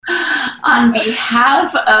On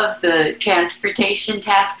behalf of the Transportation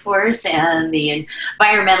Task Force and the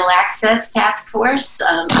Environmental Access Task Force,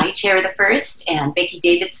 I chair the first and Becky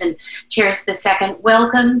Davidson chairs the second.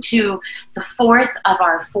 Welcome to the fourth of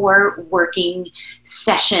our 4 working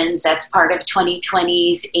sessions as part of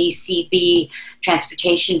 2020's ACB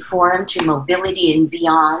Transportation Forum to Mobility and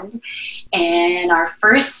Beyond. And our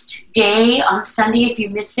first day on Sunday, if you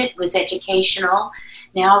miss it, was educational.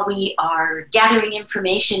 Now we are gathering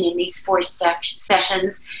information in these 4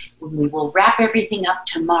 sessions. We will wrap everything up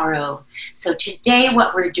tomorrow. So today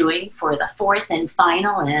what we're doing for the 4th and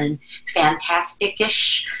final and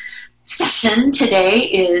fantastic-ish session today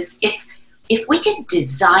is if we could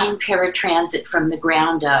design paratransit from the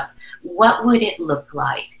ground up, what would it look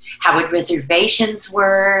like? How would reservations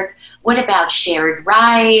work? What about shared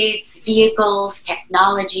rides, vehicles,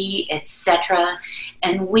 technology, etc.?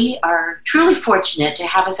 And we are truly fortunate to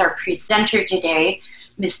have as our presenter today,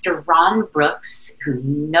 Mr. Ron Brooks, who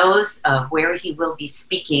knows of where he will be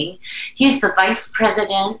speaking. He is the Vice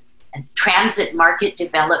President and Transit Market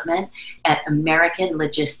Development at American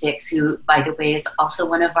Logistics, who, by the way, is also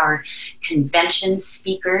one of our convention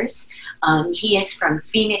speakers. He is from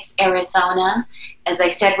Phoenix, Arizona. As I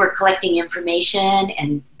said, we're collecting information,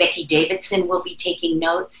 and Becky Davidson will be taking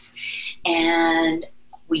notes. And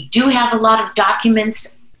we do have a lot of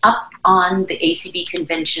documents up on the ACB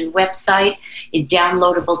convention website in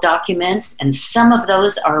downloadable documents, and some of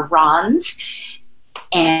those are Ron's.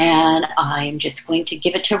 And I'm just going to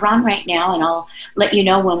give it to Ron right now, and I'll let you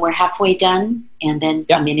know when we're halfway done, and then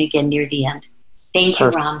come in again near the end. Thank you,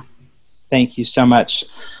 Ron. Thank you so much.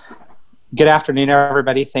 Good afternoon,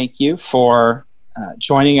 everybody. Thank you for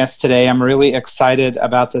joining us today. I'm really excited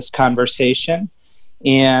about this conversation.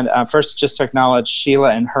 And first, just to acknowledge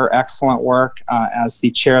Sheila and her excellent work as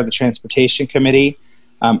the chair of the Transportation Committee.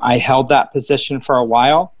 I held that position for a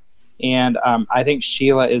while. And I think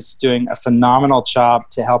Sheila is doing a phenomenal job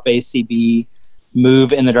to help ACB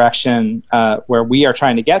move in the direction where we are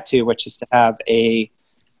trying to get to, which is to have a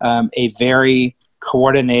very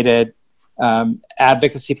coordinated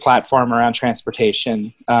advocacy platform around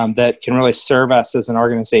transportation that can really serve us as an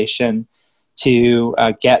organization to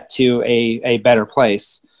get to a better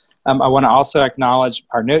place. I want to also acknowledge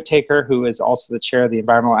our note taker, who is also the chair of the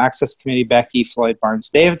Environmental Access Committee, Becky Floyd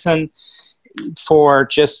Barnes-Davidson, for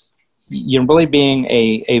just really being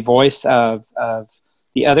a voice of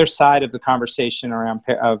the other side of the conversation around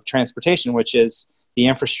of transportation, which is the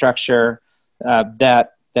infrastructure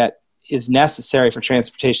that is necessary for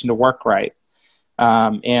transportation to work right.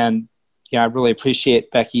 And I really appreciate,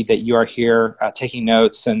 Becky, that you are here taking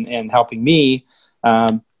notes and helping me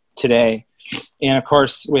today. And of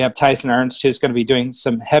course, we have Tyson Ernst, who's going to be doing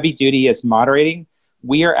some heavy duty as moderating.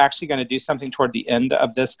 We are actually going to do something toward the end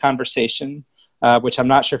of this conversation, which I'm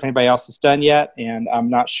not sure if anybody else has done yet, and I'm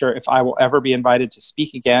not sure if I will ever be invited to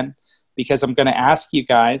speak again, because I'm going to ask you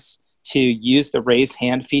guys to use the raise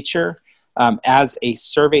hand feature as a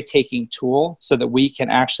survey-taking tool so that we can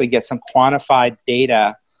actually get some quantified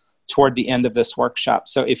data toward the end of this workshop.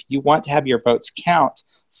 So if you want to have your votes count,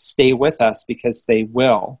 stay with us, because they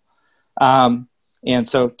will. And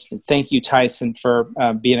so thank you, Tyson, for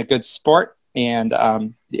being a good sport. And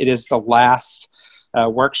it is the last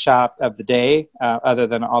workshop of the day, other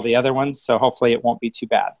than all the other ones, so hopefully it won't be too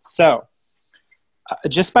bad. So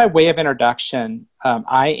just by way of introduction,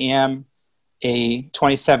 I am a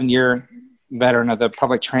 27-year veteran of the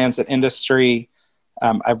public transit industry.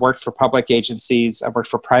 I've worked for public agencies. I've worked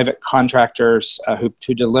for private contractors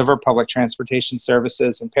who deliver public transportation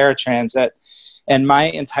services and paratransit. And my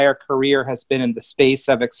entire career has been in the space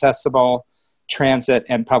of accessible transit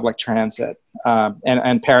and public transit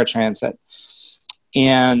and paratransit.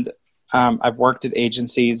 And I've worked at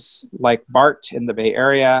agencies like BART in the Bay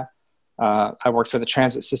Area. I worked for the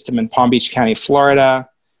transit system in Palm Beach County, Florida,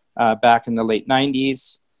 back in the late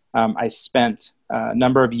 90s. I spent a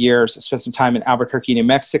number of years, I spent some time in Albuquerque, New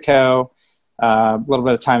Mexico, a little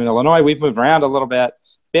bit of time in Illinois. We've moved around a little bit.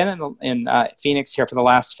 Been in Phoenix here for the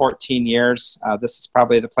last 14 years. This is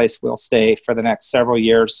probably the place we'll stay for the next several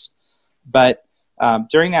years. But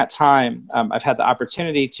during that time, I've had the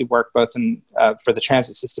opportunity to work both for the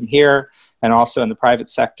transit system here and also in the private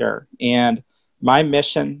sector. And my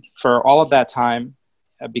mission for all of that time,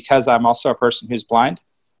 because I'm also a person who's blind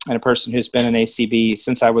and a person who's been in ACB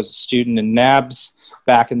since I was a student in NABS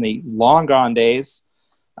back in the long gone days,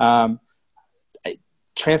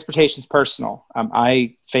 transportation's personal.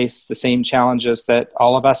 I face the same challenges that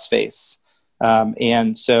all of us face.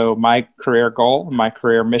 And so my career goal, my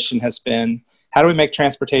career mission has been, how do we make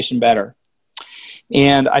transportation better?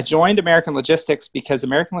 And I joined American Logistics because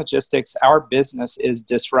American Logistics, our business is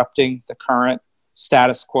disrupting the current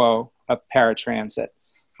status quo of paratransit.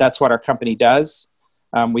 That's what our company does.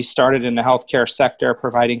 We started in the healthcare sector,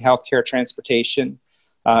 providing healthcare transportation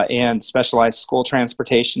and specialized school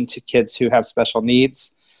transportation to kids who have special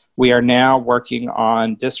needs. We are now working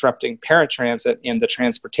on disrupting paratransit in the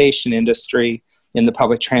transportation industry in the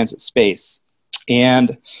public transit space.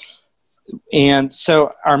 And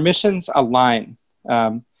so our missions align.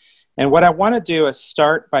 And what I want to do is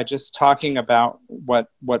start by just talking about what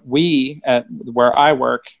we, where I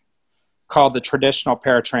work, call the traditional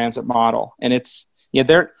paratransit model. And it's,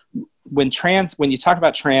 when you talk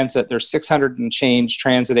about transit, there's 600 and change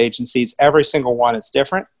transit agencies. Every single one is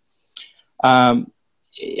different.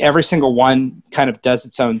 Every single one kind of does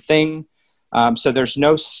its own thing. So there's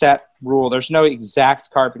no set rule. There's no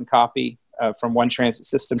exact carbon copy from one transit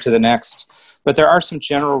system to the next. But there are some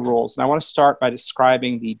general rules. And I want to start by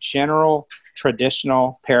describing the general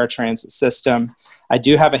traditional paratransit system. I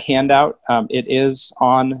do have a handout. It is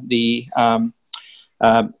on the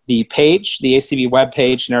page, the ACB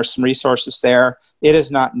webpage, and there are some resources there. It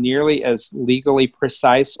is not nearly as legally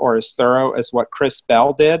precise or as thorough as what Chris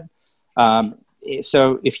Bell did.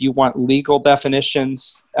 So if you want legal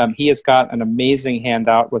definitions, he has got an amazing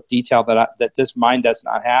handout with detail that this mine does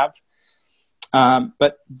not have.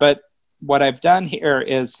 But what I've done here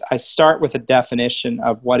is I start with a definition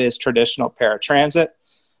of what is traditional paratransit.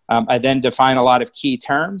 I then define a lot of key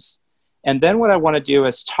terms. And then what I want to do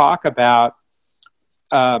is talk about,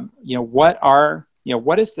 what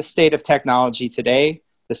is the state of technology today,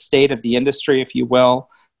 the state of the industry, if you will.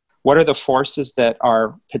 What are the forces that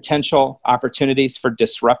are potential opportunities for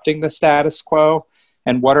disrupting the status quo?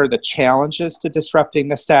 And what are the challenges to disrupting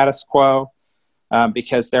the status quo?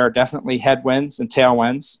 Because there are definitely headwinds and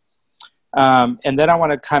tailwinds. And then I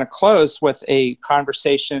want to kind of close with a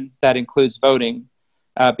conversation that includes voting,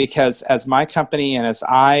 because as my company and as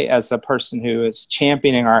a person who is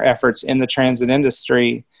championing our efforts in the transit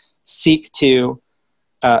industry, seek to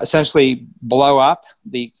essentially blow up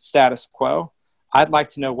the status quo, I'd like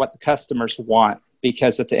to know what the customers want,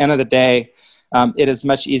 because at the end of the day, it is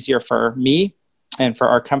much easier for me and for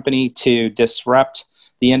our company to disrupt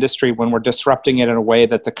the industry when we're disrupting it in a way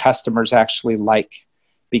that the customers actually like,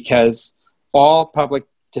 because all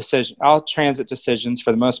transit decisions,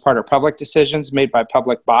 for the most part, are public decisions made by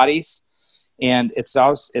public bodies. And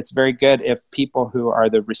it's very good if people who are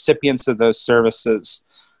the recipients of those services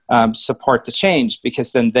support the change,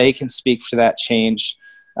 because then they can speak for that change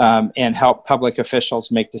and help public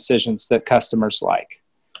officials make decisions that customers like.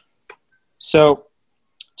 So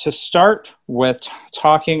to start with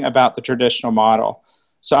talking about the traditional model,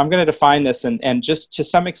 so I'm going to define this, and just to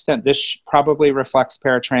some extent, this probably reflects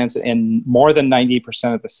paratransit in more than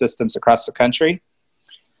 90% of the systems across the country.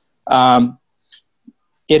 It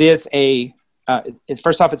is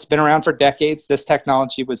first off, it's been around for decades. This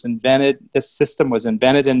technology was invented, this system was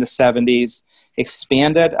invented in the 70s,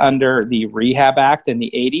 expanded under the Rehab Act in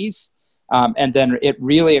the 80s, and then it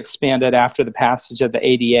really expanded after the passage of the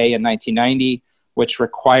ADA in 1990, which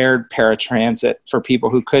required paratransit for people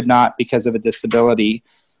who could not, because of a disability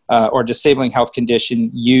or disabling health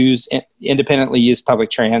condition, independently use public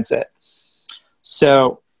transit.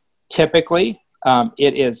 So typically,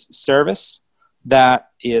 it is service that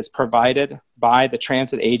is provided by the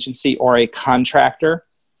transit agency or a contractor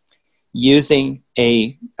using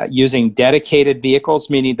dedicated vehicles,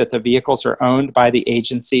 meaning that the vehicles are owned by the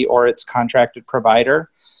agency or its contracted provider.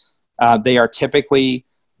 They are typically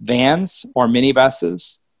vans or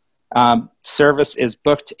minibuses. Service is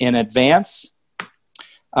booked in advance,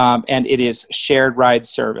 and it is shared ride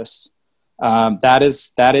service. That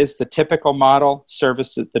is the typical model.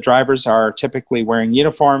 Service, the drivers are typically wearing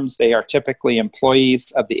uniforms. They are typically employees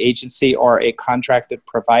of the agency or a contracted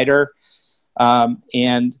provider,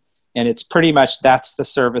 and it's pretty much, that's the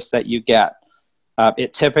service that you get.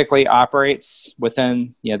 It typically operates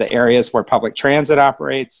within the areas where public transit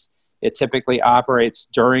operates. It typically operates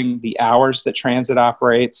during the hours that transit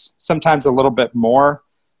operates, sometimes a little bit more,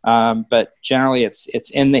 but generally it's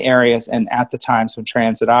in the areas and at the times when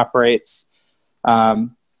transit operates.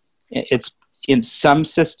 It's in some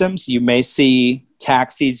systems, you may see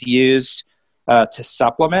taxis used to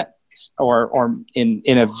supplement, or in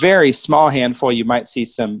a very small handful, you might see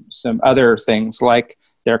some other things, like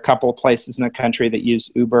there are a couple of places in the country that use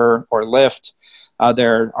Uber or Lyft.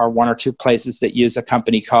 There are one or two places that use a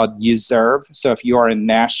company called Userve. So if you are in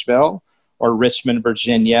Nashville or Richmond,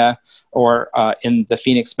 Virginia, or in the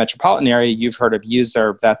Phoenix metropolitan area, you've heard of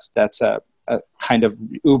Userve. That's a kind of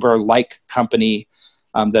Uber-like company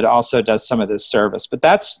that also does some of this service. But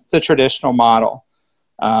that's the traditional model.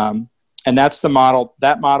 And that's the model.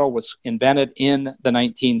 That model was invented in the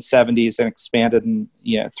 1970s and expanded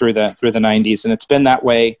through the 90s, and it's been that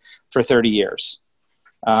way for 30 years.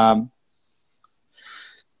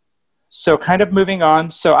 So kind of moving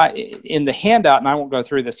on. So in the handout, and I won't go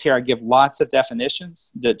through this here, I give lots of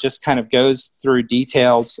definitions that just kind of goes through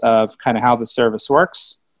details of kind of how the service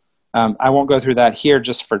works. I won't go through that here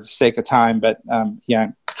just for the sake of time, but yeah,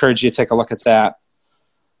 I encourage you to take a look at that.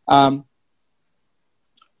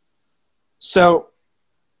 So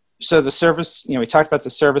the service, we talked about the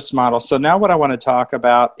service model. So now what I want to talk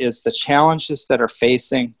about is the challenges that are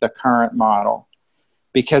facing the current model,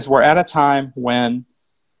 because we're at a time when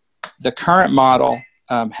the current model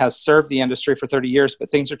has served the industry for 30 years, but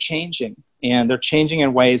things are changing, and they're changing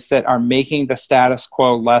in ways that are making the status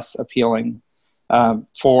quo less appealing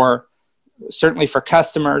certainly for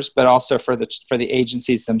customers, but also for the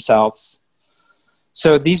agencies themselves.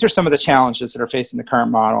 So these are some of the challenges that are facing the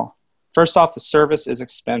current model. First off, the service is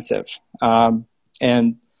expensive.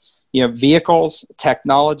 And vehicles,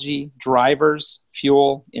 technology, drivers,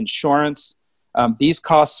 fuel, insurance, these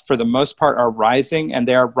costs for the most part are rising, and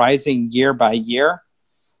they are rising year by year.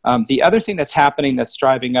 The other thing that's happening that's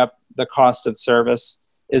driving up the cost of service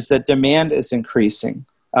is that demand is increasing.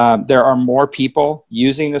 There are more people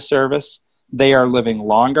using the service. They are living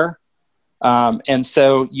longer. And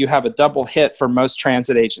so you have a double hit for most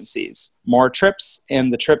transit agencies. More trips,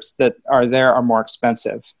 and the trips that are there are more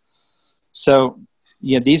expensive. So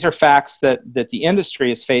these are facts that the industry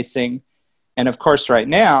is facing. And of course, right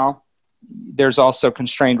now, there's also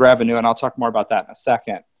constrained revenue, and I'll talk more about that in a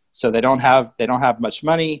second. So they don't have much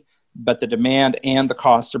money, but the demand and the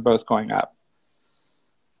cost are both going up.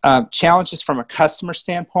 Challenges from a customer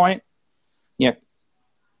standpoint.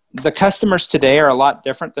 The customers today are a lot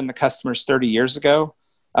different than the customers 30 years ago.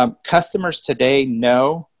 Customers today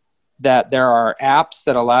know that there are apps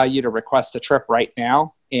that allow you to request a trip right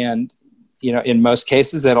now. And, in most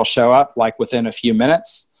cases, it'll show up like within a few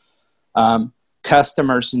minutes.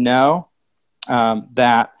 Customers know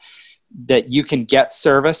that you can get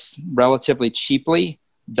service relatively cheaply,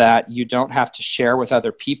 that you don't have to share with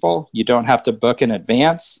other people. You don't have to book in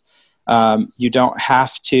advance. You don't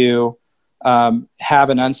have to have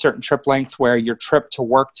an uncertain trip length where your trip to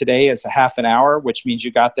work today is a half an hour, which means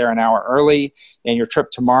you got there an hour early, and your trip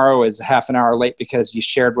tomorrow is a half an hour late because you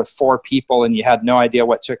shared with 4 people and you had no idea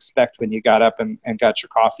what to expect when you got up and got your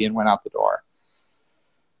coffee and went out the door.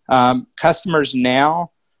 Customers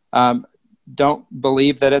now don't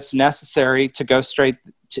believe that it's necessary to go straight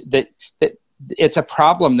to that it's a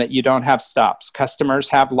problem that you don't have stops. Customers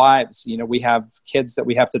have lives. We have kids that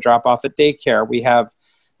we have to drop off at daycare. We have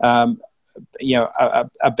a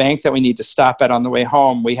bank that we need to stop at on the way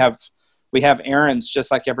home. We have errands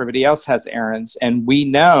just like everybody else has errands. And we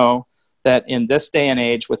know that in this day and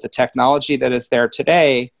age, with the technology that is there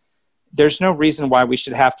today, there's no reason why we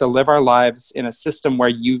should have to live our lives in a system where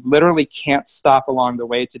you literally can't stop along the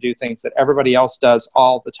way to do things that everybody else does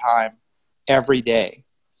all the time, every day.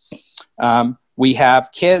 We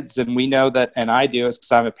have kids, and we know that, and I do,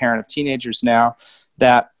 because I'm a parent of teenagers now,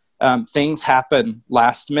 that things happen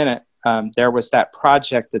last minute. There was that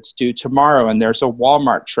project that's due tomorrow, and there's a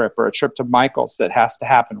Walmart trip or a trip to Michael's that has to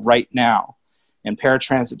happen right now, and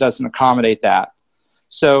paratransit doesn't accommodate that.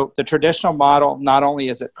 So the traditional model, not only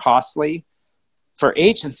is it costly for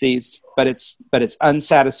agencies, but it's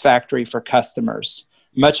unsatisfactory for customers,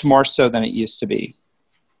 much more so than it used to be.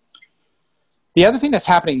 The other thing that's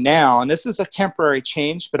happening now, and this is a temporary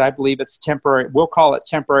change, but I believe it's temporary, we'll call it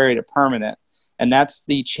temporary to permanent, and that's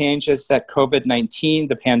the changes that COVID-19,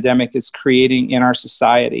 the pandemic, is creating in our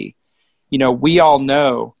society. We all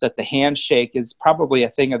know that the handshake is probably a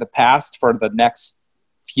thing of the past for the next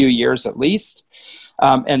few years at least.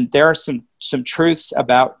 And there are some truths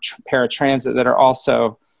about paratransit that are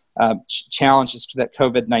also challenges that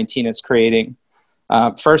COVID-19 is creating.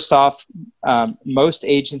 First off, most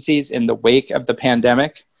agencies in the wake of the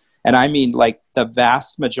pandemic, and I mean like the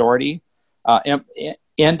vast majority,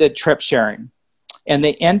 ended trip sharing. And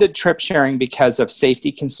they ended trip sharing because of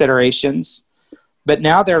safety considerations. But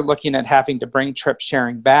now they're looking at having to bring trip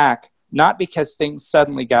sharing back, not because things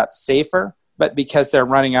suddenly got safer, but because they're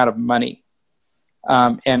running out of money.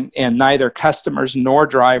 And neither customers nor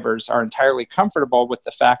drivers are entirely comfortable with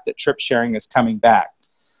the fact that trip sharing is coming back.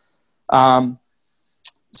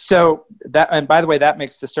 So that, and by the way, that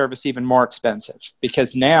makes the service even more expensive,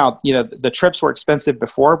 because now, the trips were expensive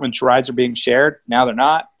before when rides are being shared. Now they're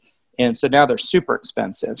not. And so now they're super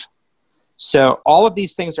expensive. So all of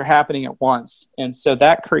these things are happening at once. And so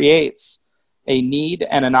that creates a need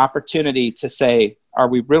and an opportunity to say, are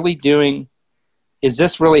we really doing is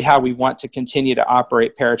this really how we want to continue to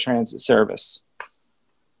operate paratransit service?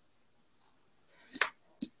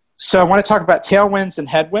 So I want to talk about tailwinds and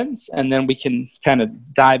headwinds, and then we can kind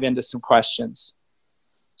of dive into some questions.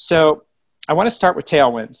 So I want to start with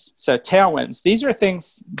tailwinds. So tailwinds, these are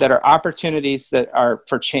things that are opportunities that are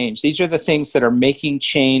for change. These are the things that are making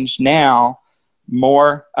change now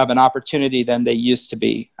more of an opportunity than they used to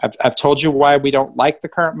be. I've told you why we don't like the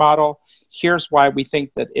current model. Here's why we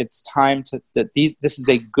think that it's time to, this is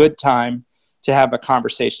a good time to have a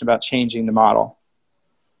conversation about changing the model.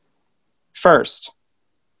 First,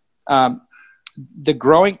 the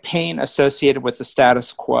growing pain associated with the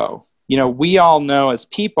status quo. You know, we all know as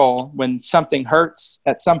people, when something hurts,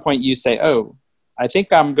 at some point you say, oh, I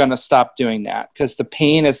think I'm going to stop doing that because the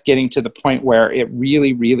pain is getting to the point where it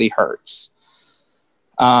really, really hurts.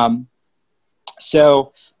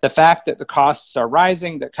 So the fact that the costs are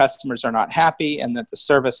rising, that customers are not happy, and that the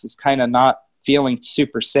service is kind of not feeling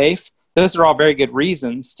super safe, those are all very good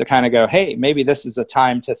reasons to kind of go, hey, maybe this is a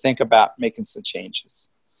time to think about making some changes.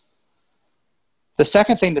 The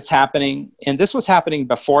second thing that's happening, and this was happening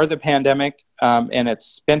before the pandemic, and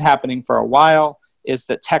it's been happening for a while, is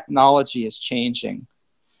that technology is changing.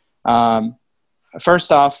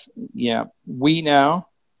 First off, we know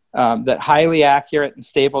that highly accurate and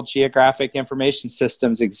stable geographic information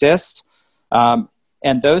systems exist,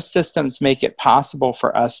 and those systems make it possible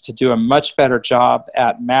for us to do a much better job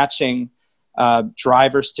at matching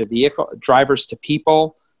drivers to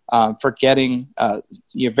people, for getting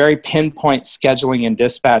very pinpoint scheduling and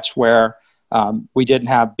dispatch where we didn't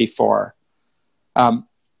have before.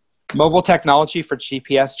 Mobile technology for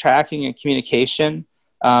GPS tracking and communication.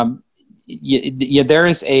 There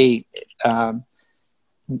is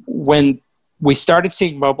when we started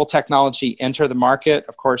seeing mobile technology enter the market,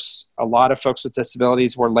 of course, a lot of folks with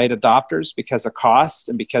disabilities were late adopters because of cost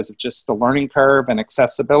and because of just the learning curve and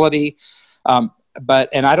accessibility. And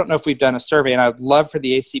I don't know if we've done a survey, and I'd love for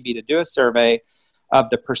the ACB to do a survey of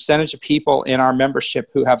the percentage of people in our membership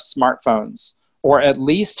who have smartphones or at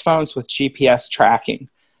least phones with GPS tracking.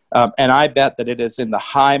 And I bet that it is in the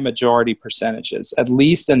high majority percentages, at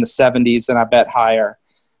least in the 70s, and I bet higher.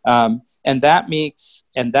 And that makes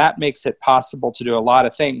it possible to do a lot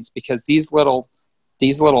of things because these little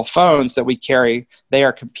phones that we carry, they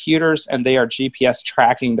are computers and they are GPS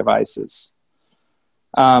tracking devices.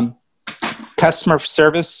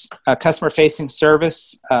 Customer-facing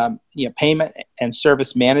service, payment and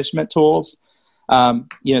service management tools.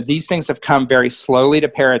 These things have come very slowly to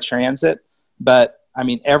paratransit, but I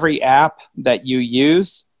mean, every app that you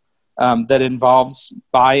use that involves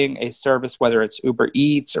buying a service, whether it's Uber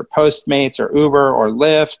Eats or Postmates or Uber or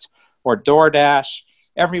Lyft or DoorDash,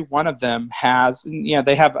 every one of them has,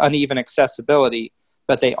 they have uneven accessibility,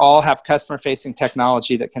 but they all have customer-facing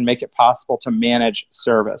technology that can make it possible to manage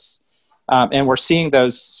service. And we're seeing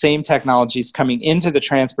those same technologies coming into the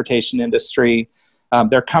transportation industry.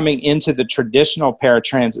 They're coming into the traditional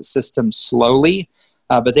paratransit system slowly,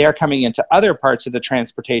 but they are coming into other parts of the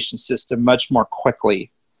transportation system much more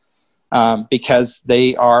quickly because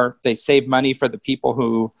they save money for the people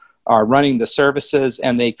who are running the services,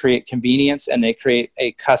 and they create convenience, and they create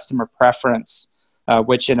a customer preference,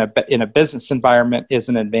 which in a business environment is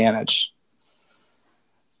an advantage.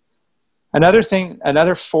 Another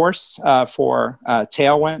force for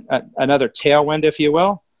tailwind, another tailwind, if you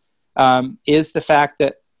will, is the fact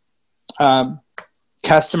that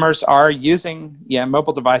customers are using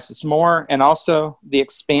mobile devices more, and also the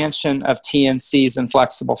expansion of TNCs and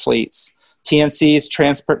flexible fleets. TNCs,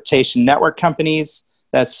 transportation network companies,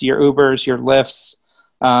 that's your Ubers, your Lyfts.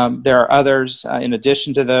 There are others in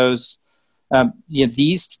addition to those.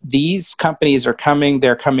 These companies are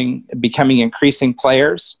becoming increasing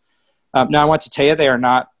players. Now, I want to tell you, they are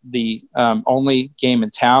not the only game in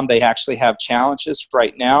town. They actually have challenges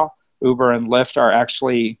right now. Uber and Lyft are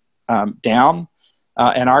actually down.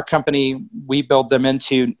 And our company, we build them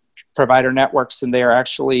into provider networks, and they are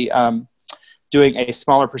actually doing a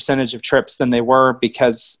smaller percentage of trips than they were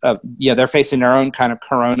because they're facing their own kind of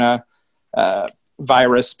corona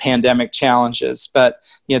virus pandemic challenges. But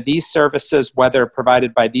these services, whether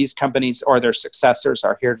provided by these companies or their successors,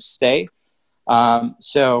 are here to stay. They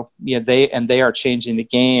are changing the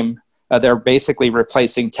game. They're basically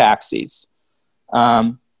replacing taxis.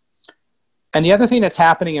 And the other thing that's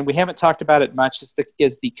happening, and we haven't talked about it much,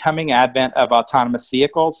 is the coming advent of autonomous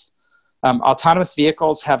vehicles. Autonomous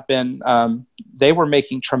vehicles have been, they were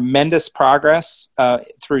making tremendous progress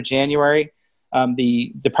through January.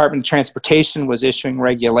 The Department of Transportation was issuing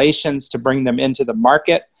regulations to bring them into the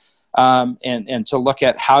market and to look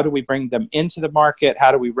at how do we bring them into the market,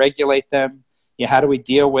 how do we regulate them. how do we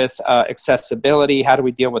deal with accessibility? How do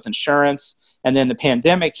we deal with insurance? And then the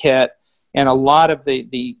pandemic hit, and a lot of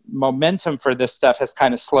the momentum for this stuff has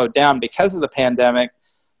kind of slowed down because of the pandemic,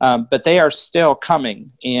 but they are still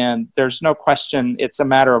coming. And there's no question it's a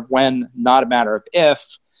matter of when, not a matter of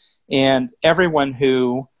if. And everyone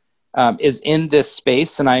who is in this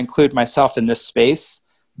space, and I include myself in this space,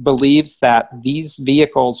 believes that these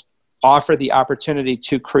vehicles offer the opportunity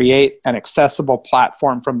to create an accessible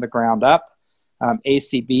platform from the ground up.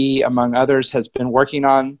 ACB, among others, has been working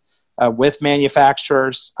on with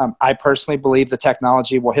manufacturers. I personally believe the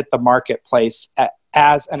technology will hit the marketplace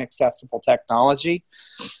as an accessible technology.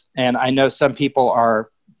 And I know some people are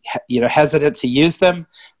hesitant to use them,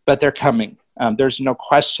 but they're coming. There's no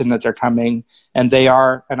question that they're coming, and they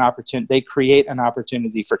are an opportunity. They create an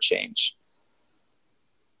opportunity for change.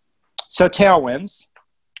 So headwinds.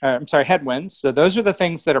 So those are the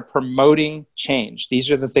things that are promoting change. These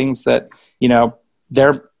are the things that,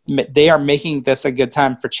 they are making this a good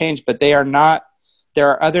time for change, but they are not. There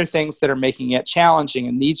are other things that are making it challenging,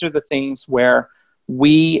 and these are the things where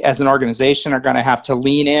we as an organization are going to have to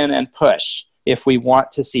lean in and push if we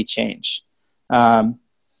want to see change.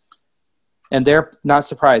 And they're not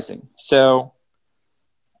surprising. So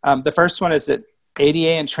the first one is that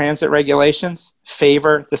ADA and transit regulations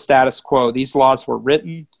favor the status quo. These laws were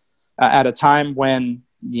written at a time when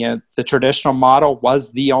the traditional model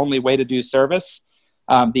was the only way to do service.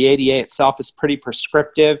 The ADA itself is pretty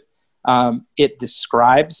prescriptive. It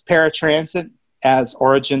describes paratransit as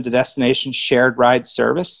origin to destination shared ride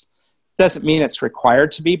service. Doesn't mean it's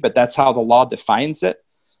required to be, but that's how the law defines it.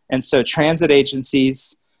 And so transit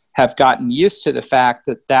agencies have gotten used to the fact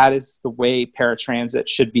that that is the way paratransit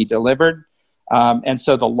should be delivered. And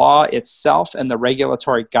so the law itself and the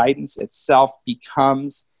regulatory guidance itself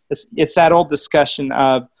becomes, it's that old discussion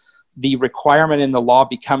of the requirement in the law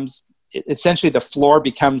becomes, essentially the floor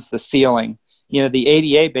becomes the ceiling. The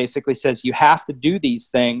ADA basically says you have to do these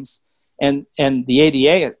things, and the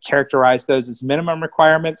ADA characterized those as minimum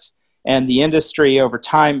requirements, and the industry over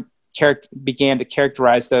time began to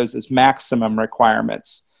characterize those as maximum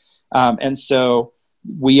requirements. And so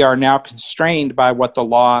we are now constrained by what the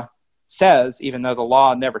law says, even though the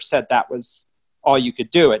law never said that was all you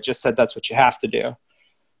could do. It just said that's what you have to do.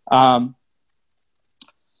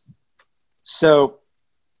 So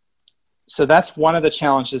that's one of the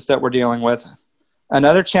challenges that we're dealing with.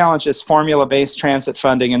 Another challenge is formula-based transit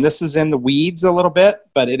funding, and this is in the weeds a little bit,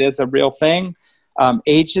 but it is a real thing.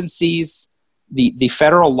 Agencies, the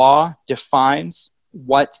federal law defines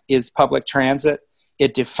what is public transit.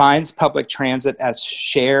 It defines public transit as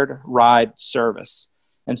shared ride service.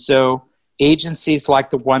 And so agencies like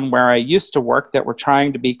the one where I used to work that were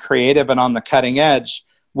trying to be creative and on the cutting edge,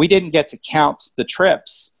 we didn't get to count the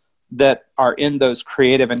trips that are in those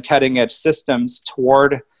creative and cutting edge systems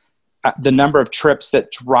toward the number of trips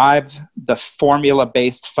that drive the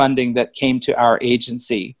formula-based funding that came to our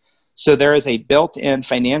agency. So there is a built-in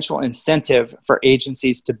financial incentive for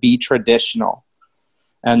agencies to be traditional.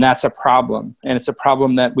 And that's a problem. And it's a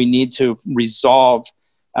problem that we need to resolve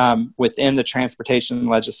within the transportation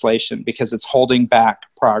legislation because it's holding back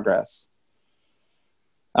progress.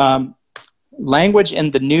 Language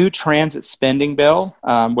in the new transit spending bill,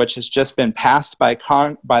 which has just been passed by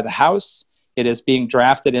the House. It is being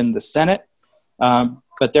drafted in the Senate.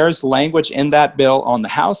 But there's language in that bill on the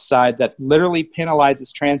House side that literally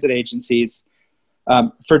penalizes transit agencies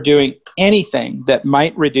for doing anything that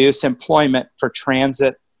might reduce employment for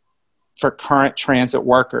current transit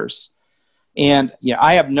workers. And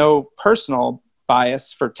I have no personal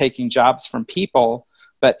bias for taking jobs from people,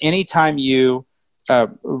 but anytime you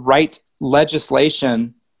write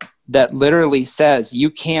legislation that literally says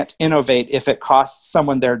you can't innovate if it costs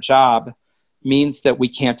someone their job means that we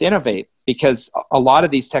can't innovate, because a lot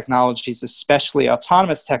of these technologies, especially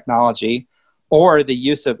autonomous technology or the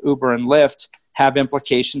use of Uber and Lyft, have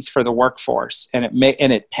implications for the workforce, and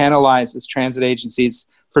it penalizes transit agencies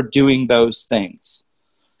for doing those things.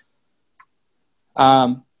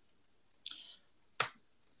 And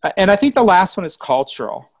I think the last one is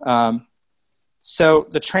cultural. So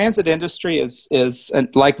the transit industry is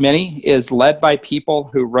like many, is led by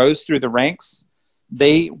people who rose through the ranks.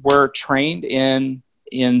 They were trained in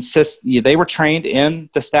the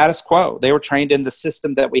status quo. They were trained in the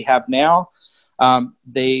system that we have now.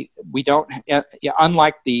 Unlike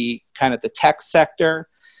the kind of the tech sector,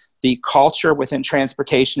 the culture within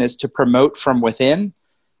transportation is to promote from within.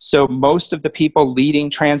 So most of the people leading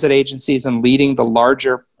transit agencies and leading the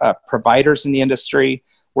larger providers in the industry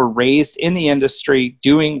were raised in the industry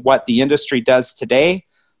doing what the industry does today.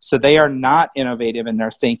 So they are not innovative in their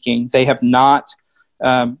thinking. They have not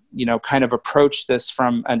kind of approach this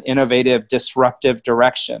from an innovative, disruptive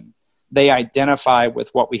direction. They identify with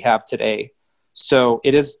what we have today. So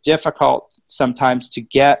it is difficult sometimes to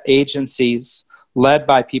get agencies led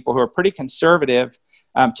by people who are pretty conservative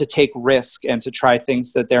to take risk and to try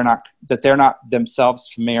things that they're not themselves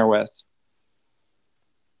familiar with.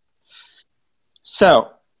 So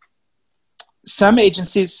some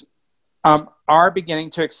agencies are beginning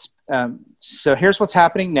to so here's what's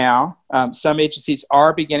happening now. Some agencies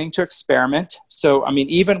are beginning to experiment. So, I mean,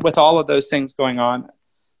 even with all of those things going on,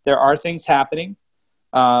 there are things happening.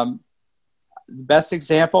 Best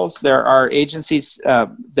examples, there are agencies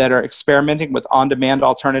that are experimenting with on-demand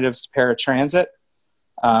alternatives to paratransit,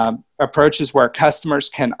 approaches where customers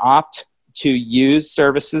can opt to use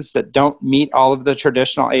services that don't meet all of the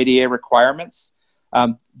traditional ADA requirements.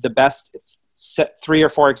 The best 3 or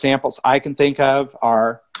 4 examples I can think of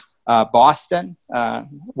are Boston,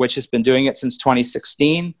 which has been doing it since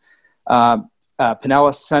 2016, Pinellas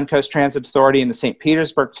Suncoast Transit Authority in the St.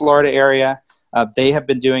 Petersburg, Florida area. They have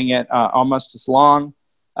been doing it almost as long.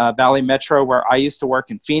 Valley Metro, where I used to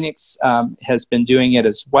work in Phoenix, has been doing it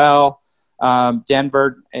as well.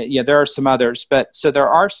 Denver, there are some others, but so there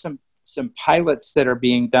are some pilots that are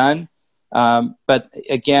being done, but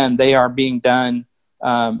again, they are being done.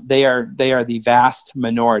 They are the vast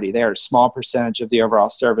minority. They are a small percentage of the overall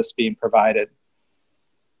service being provided.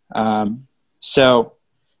 And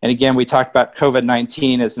again, we talked about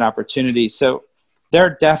COVID-19 as an opportunity. So there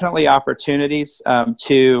are definitely opportunities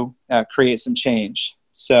to create some change.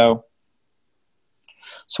 So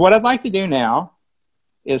what I'd like to do now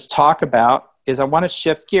is I want to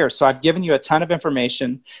shift gears. So I've given you a ton of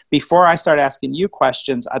information. Before I start asking you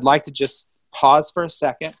questions, I'd like to just pause for a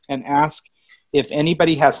second and ask if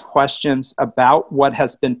anybody has questions about what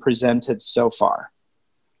has been presented so far.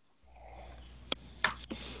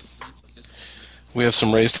 We have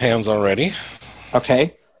some raised hands already.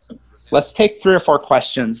 Okay. Let's take 3 or 4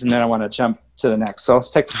 questions, and then I want to jump to the next. So let's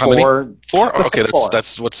take 4. How many? 4? Let's okay, take 4.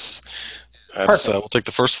 that's we'll take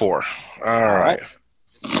the first 4. All right.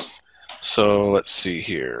 So let's see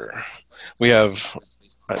here. We have,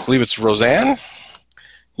 I believe it's Roseanne.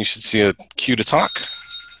 You should see a cue to talk.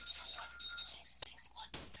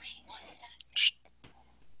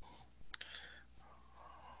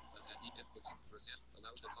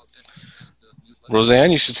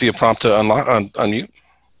 Roseanne, you should see a prompt to unmute.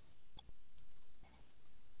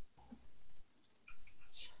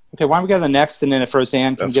 Okay, why don't we go to the next, and then if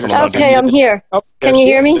Roseanne can get it. Okay, I'm here. Oh, can you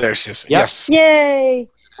hear me? There she is. Yep. Yes. Yay!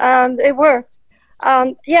 It worked.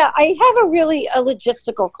 Yeah, I have a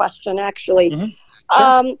logistical question, actually. Mm-hmm.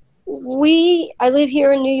 Sure. I live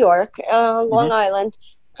here in New York, Long Island,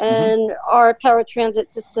 and our paratransit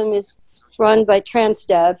system is run by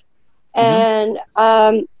Transdev. And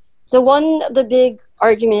the big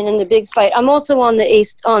argument and the big fight, I'm also on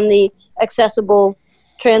the Accessible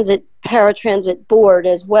Transit Paratransit Board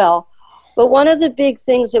as well. But one of the big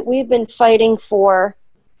things that we've been fighting for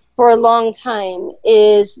a long time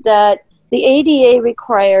is that the ADA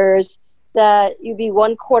requires that you be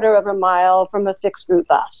 1/4 of a mile from a fixed route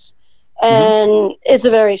bus. And it's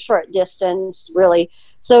a very short distance, really.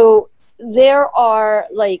 So there are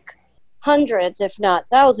like hundreds, if not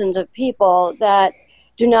thousands, of people that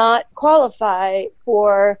do not qualify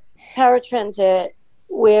for paratransit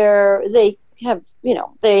where they have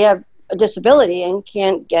a disability and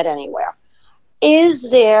can't get anywhere. Is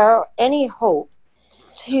there any hope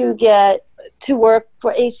to get to work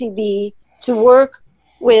for ACB, to work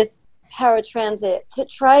with paratransit, to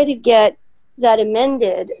try to get that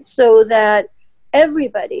amended so that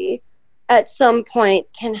everybody at some point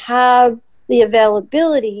can have the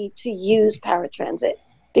availability to use paratransit?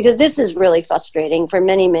 Because this is really frustrating for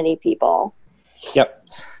many, many people. Yep.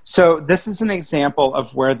 So this is an example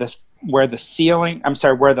of where the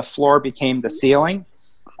floor became the ceiling.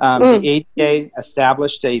 The ADA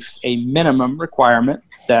established a minimum requirement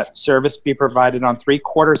that service be provided on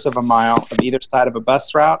 3/4 of a mile of either side of a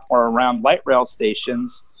bus route or around light rail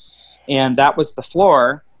stations, and that was the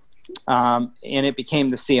floor, and it became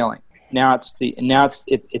the ceiling. Now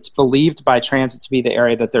it's believed by transit to be the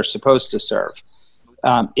area that they're supposed to serve.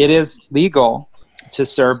 It is legal to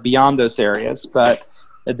serve beyond those areas, but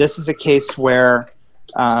this is a case where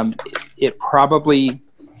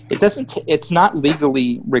it's not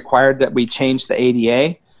legally required that we change the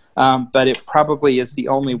ADA, but it probably is the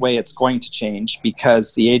only way it's going to change,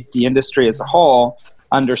 because the industry as a whole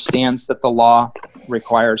understands that the law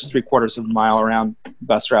requires 3/4 of a mile around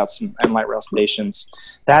bus routes and light rail stations.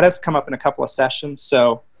 That has come up in a couple of sessions,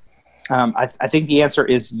 so I think the answer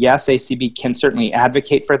is yes, ACB can certainly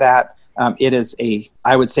advocate for that.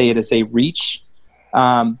 I would say it is a reach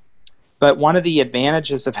But one of the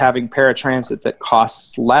advantages of having paratransit that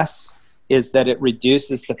costs less is that it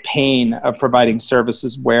reduces the pain of providing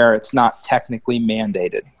services where it's not technically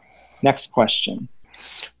mandated. Next question.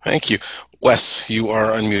 Thank you. Wes, you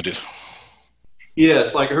are unmuted.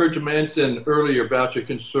 Yes, like I heard you mention earlier about your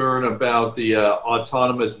concern about the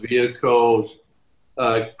autonomous vehicles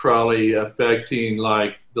probably affecting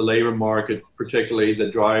like the labor market, particularly the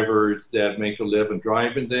drivers that make a living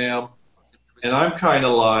driving them. And I'm kind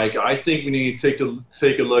of like, I think we need to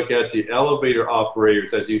take a look at the elevator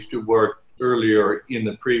operators that used to work earlier in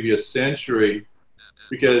the previous century,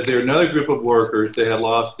 because they're another group of workers that had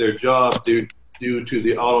lost their job due to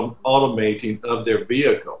the automating of their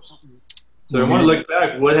vehicles. So I want to look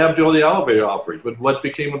back, what happened to all the elevator operators? What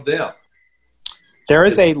became of them? There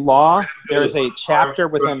is a law, there is a chapter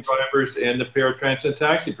within drivers and the paratransit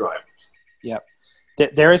taxi drivers. Yep.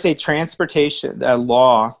 There is a transportation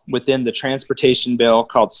law within the transportation bill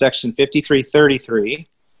called Section 5333,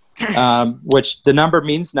 which the number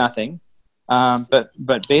means nothing.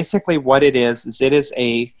 But basically what it is it is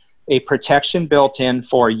a protection built in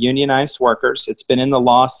for unionized workers. It's been in the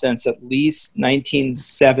law since at least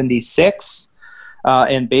 1976.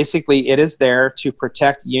 And basically it is there to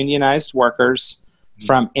protect unionized workers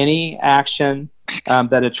from any action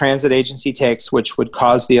that a transit agency takes which would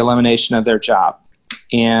cause the elimination of their job.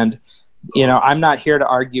 And, I'm not here to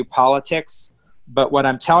argue politics, but what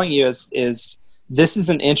I'm telling you is this is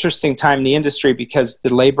an interesting time in the industry because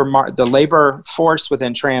the labor force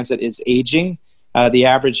within transit is aging. The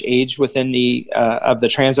average age within of the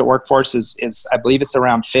transit workforce is I believe it's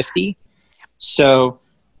around 50. So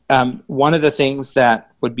one of the things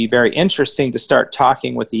that would be very interesting to start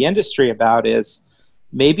talking with the industry about is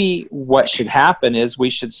maybe what should happen is we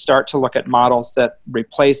should start to look at models that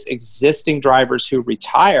replace existing drivers who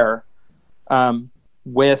retire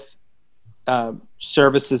with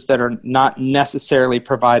services that are not necessarily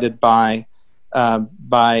provided by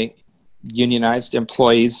unionized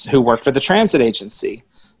employees who work for the transit agency.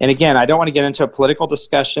 And again, I don't want to get into a political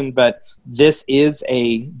discussion, but this is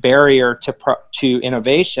a barrier to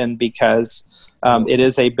innovation because it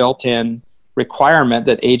is a built-in requirement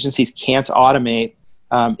that agencies can't automate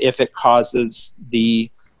if it causes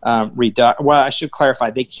the well, I should clarify,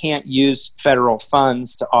 they can't use federal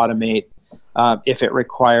funds to automate if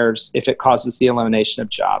it causes the elimination of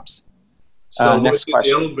jobs. So next what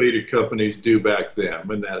did question. the elevator companies do back then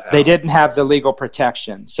when that happened? They didn't have the legal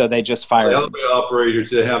protection, so they just fired the them. elevator operators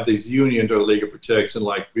that have these unions or legal protection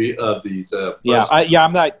like these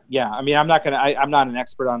I'm not an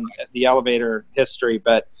expert on the elevator history,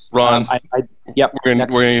 but Ron, yep. We're going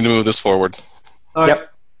to need to move this forward. All right.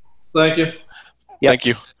 Yep. Thank you. Yep. Thank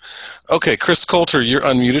you. Okay, Chris Coulter, you're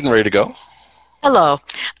unmuted and ready to go. Hello.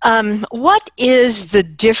 What is the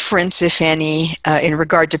difference, if any, in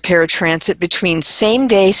regard to paratransit between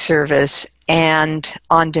same-day service and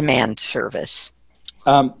on-demand service?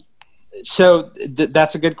 That's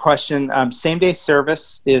a good question. Same-day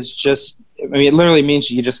service is just, it literally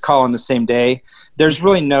means you just call on the same day. There's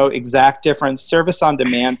really no exact difference. Service on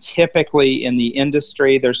demand, typically in the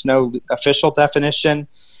industry, there's no official definition.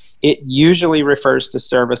 It usually refers to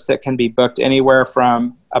service that can be booked anywhere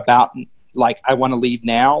from about, like, I want to leave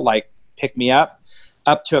now, like pick me up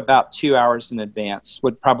to about 2 hours in advance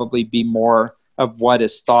would probably be more of what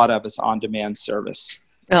is thought of as on-demand service.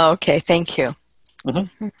 Oh, okay. Thank you.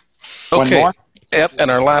 Mm-hmm. Okay. One more? Yep,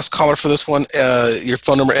 and our last caller for this one, your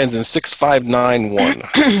phone number ends in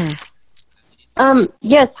 6591.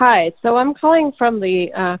 Yes, hi. So I'm calling from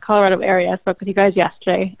the Colorado area. I spoke with you guys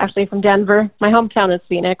yesterday, actually from Denver. My hometown is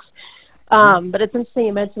Phoenix. But it's interesting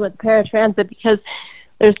you mentioned with paratransit because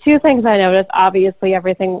there's two things I noticed. Obviously,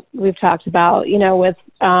 everything we've talked about, with,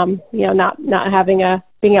 not having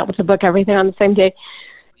being able to book everything on the same day.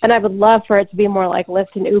 And I would love for it to be more like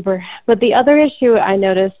Lyft and Uber. But the other issue I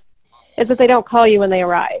noticed is that they don't call you when they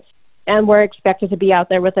arrive. And we're expected to be out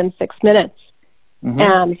there within 6 minutes. Mm-hmm.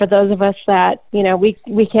 And for those of us that,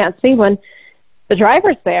 we can't see when the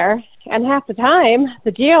driver's there, and half the time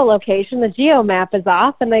the geolocation, the geo map is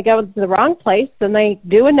off, and they go to the wrong place, and they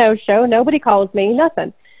do a no-show. Nobody calls me,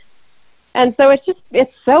 nothing. And so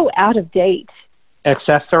it's so out of date.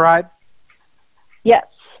 Access-to-Ride? Yes.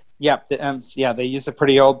 Yep. They use a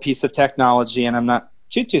pretty old piece of technology, and I'm not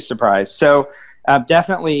too surprised. So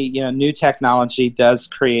definitely, new technology does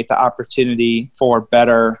create the opportunity for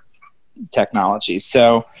better technology.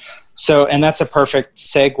 So, and that's a perfect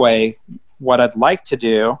segue. What I'd like to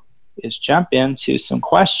do is jump into some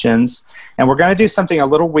questions, and we're going to do something a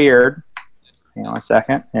little weird. Hang on a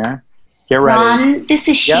second here. Get ready. Ron, this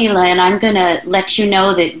is Sheila, and I'm going to let you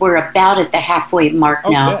know that we're about at the halfway mark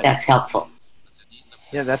now, if that's helpful.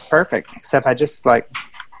 Yeah, that's perfect. Except I just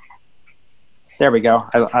there we go.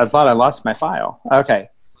 I thought I lost my file. Okay.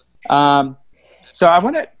 So I'm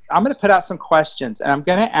going to put out some questions, and I'm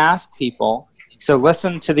going to ask people. So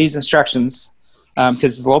listen to these instructions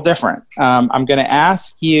because it's a little different. I'm going to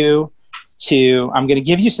ask you I'm going to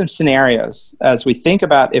give you some scenarios as we think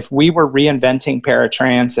about if we were reinventing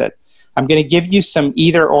paratransit. I'm going to give you some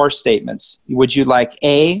either or statements. Would you like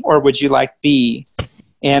A or would you like B?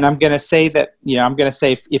 And I'm going to say that, I'm going to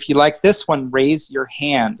say, if you like this one, raise your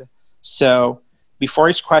hand. So before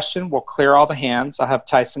each question, we'll clear all the hands. I'll have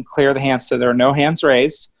Tyson clear the hands so there are no hands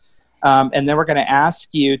raised. And then we're going to ask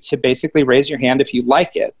you to basically raise your hand if you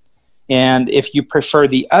like it. And if you prefer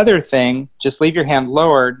the other thing, just leave your hand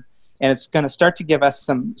lowered. And it's going to start to give us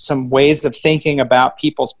some ways of thinking about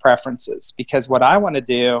people's preferences. Because what I want to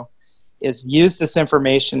do is use this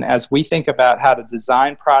information as we think about how to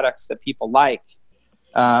design products that people like.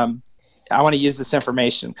 I want to use this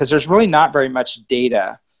information because there's really not very much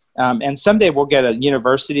data. And someday we'll get a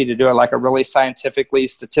university to do a really scientifically,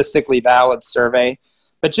 statistically valid survey.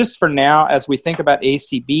 But just for now, as we think about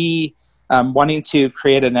ACB wanting to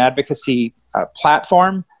create an advocacy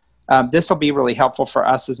platform, this will be really helpful for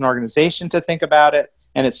us as an organization to think about it.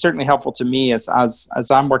 And it's certainly helpful to me as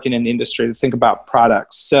I'm working in the industry to think about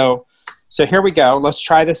products. So here we go. Let's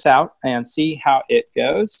try this out and see how it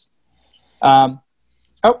goes.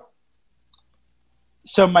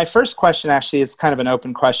 So my first question actually is kind of an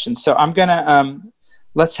open question. So I'm going to,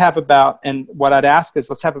 let's have about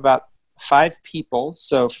 5 people.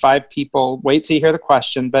 So 5 people, wait till you hear the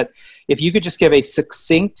question. But if you could just give a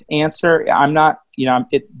succinct answer,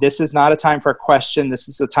 this is not a time for a question. This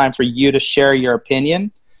is a time for you to share your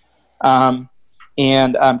opinion. And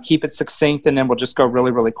keep it succinct, and then we'll just go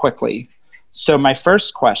really, really quickly. So my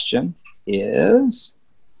first question is,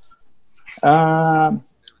 when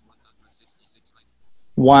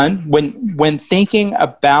thinking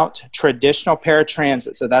about traditional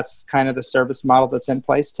paratransit, so that's kind of the service model that's in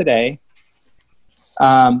place today,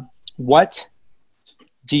 what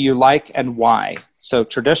do you like and why? So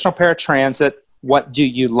traditional paratransit, what do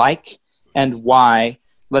you like and why?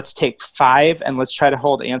 Let's take 5 and let's try to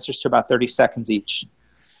hold answers to about 30 seconds each.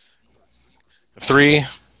 3,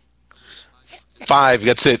 5,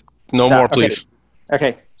 that's it. No more, please.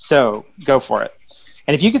 Okay, so go for it.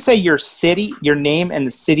 And if you could say your city, your name, and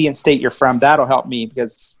the city and state you're from, that'll help me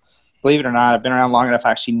because, believe it or not, I've been around long enough to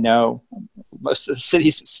actually know most of the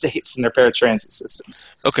cities and states and their paratransit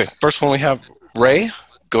systems. Okay, first one we have Ray.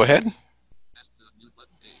 Go ahead.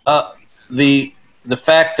 The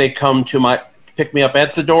fact they come to pick me up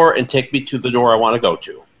at the door and take me to the door I want to go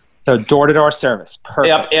to. So door-to-door service. Perfect.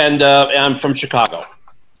 Yep, and I'm from Chicago.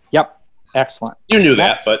 Yep, excellent. You knew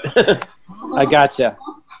Next. that, but... I gotcha.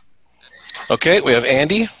 Okay, we have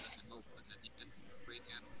Andy.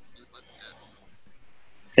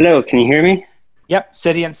 Hello, can you hear me? Yep,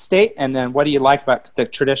 city and state, and then what do you like about the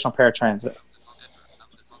traditional paratransit?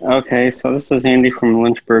 Okay, so this is Andy from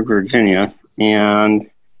Lynchburg, Virginia, and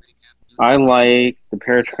I like the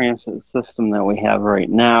paratransit system that we have right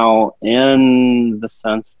now in the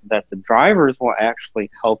sense that the drivers will actually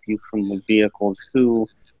help you from the vehicle to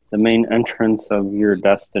the main entrance of your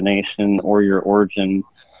destination or your origin.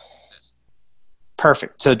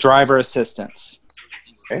 Perfect. So driver assistance.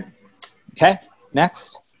 Okay.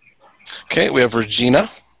 Next. Okay, we have Regina.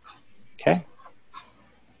 Okay.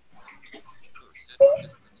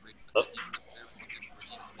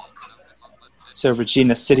 So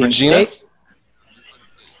Regina, city and state.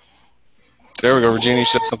 There we go, Regina. You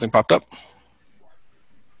said something popped up.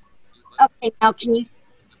 Okay, now can you?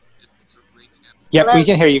 Yep, we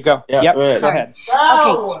can hear you. Go. Yeah, go ahead.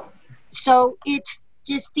 Okay, so it's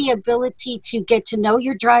just the ability to get to know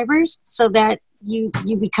your drivers so that you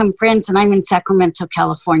become friends, and I'm in Sacramento,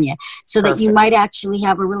 California, so that you might actually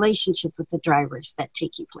have a relationship with the drivers that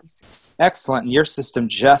take you places. Excellent. Your system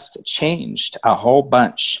just changed a whole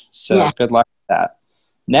bunch. So good luck with that.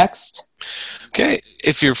 Next. Okay.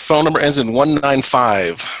 If your phone number ends in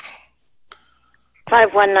 195.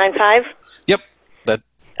 5195? Yep. That.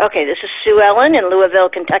 Okay, this is Sue Ellen in Louisville,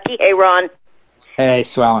 Kentucky. Hey, Ron. Hey,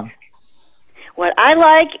 Sue Ellen. What I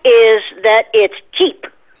like is that it's cheap.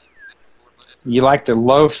 You like the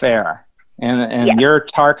low fare. And you're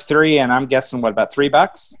TARC 3, and I'm guessing, what, about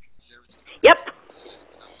 $3? Yep.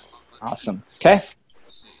 Awesome. Okay.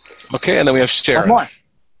 Okay, and then we have Sharon. One more.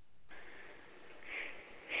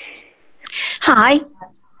 Hi.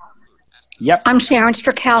 Yep. I'm Sharon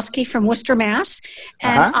Strakowski from Worcester, Mass.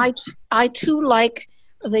 And I too like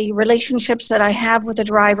the relationships that I have with the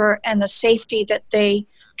driver and the safety that they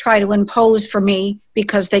try to impose for me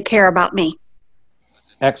because they care about me.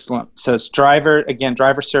 Excellent. So it's driver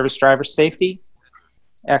service, driver safety.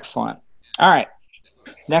 Excellent. All right.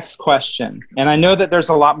 Next question. And I know that there's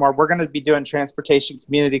a lot more. We're going to be doing transportation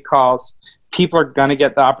community calls. People are going to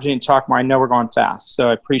get the opportunity to talk more. I know we're going fast, so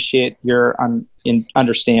I appreciate your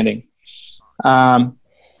understanding. All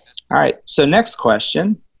right. So next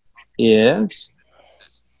question is,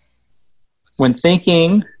 when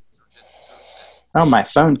thinking, oh, my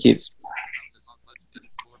phone keeps.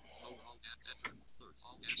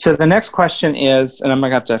 So the next question is, and I'm going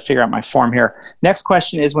to have to figure out my form here. Next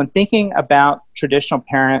question is, when thinking about traditional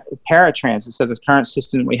paratransit, so the current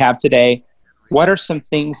system that we have today, what are some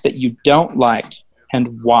things that you don't like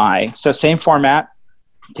and why? So same format,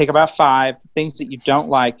 take about 5 things that you don't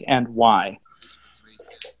like and why.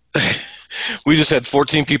 We just had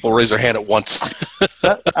 14 people raise their hand at once.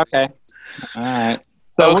 Okay. All right.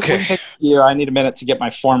 So okay. I need a minute to get my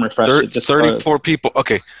form refreshed. 34 people.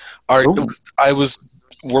 Okay. All right. I was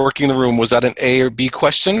working the room. Was that an A or B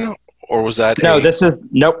question, or was that no?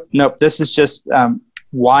 Nope. This is just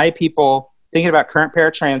why people thinking about current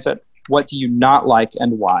paratransit. What do you not like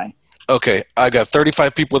and why? Okay, I got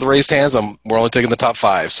 35 people with raised hands. We're only taking the top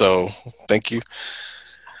 5, so thank you.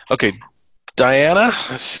 Okay, Diana,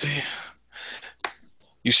 let's see.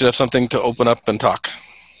 You should have something to open up and talk.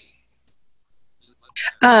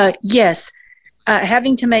 Yes.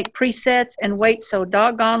 Having to make presets and wait so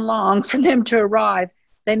doggone long for them to arrive.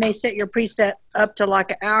 They may set your preset up to like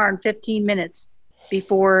 1 hour and 15 minutes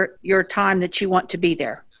before your time that you want to be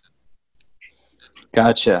there.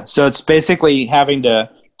 Gotcha. So it's basically having to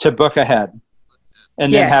book ahead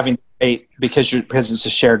and then having to wait because it's a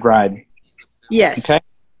shared ride. Yes. Okay.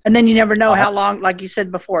 And then you never know how long, like you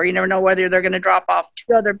said before, you never know whether they're going to drop off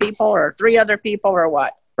 2 other people or 3 other people or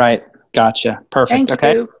what. Right. Gotcha. Perfect.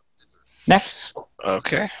 Thank you. Next.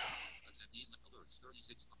 Okay.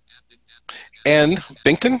 And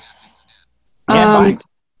Binkton?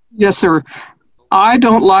 Yes, sir. I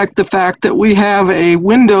don't like the fact that we have a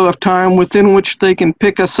window of time within which they can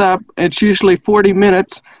pick us up. It's usually 40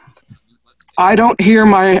 minutes. I don't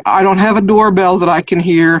have a doorbell that I can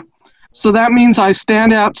hear. So that means I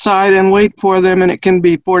stand outside and wait for them, and it can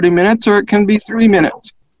be 40 minutes or it can be 3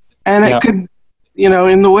 minutes. And it could,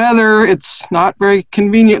 in the weather, it's not very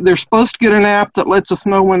convenient. They're supposed to get an app that lets us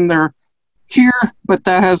know when they're here, but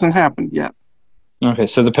that hasn't happened yet. Okay,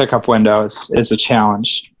 so the pickup window is a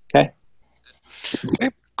challenge. Okay.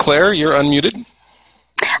 Claire, you're unmuted.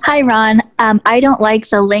 Hi, Ron. I don't like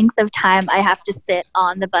the length of time I have to sit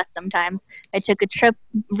on the bus sometimes. I took a trip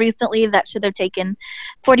recently that should have taken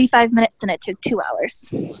 45 minutes, and it took 2 hours.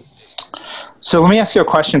 So let me ask you a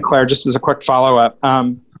question, Claire, just as a quick follow-up.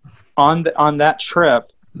 On that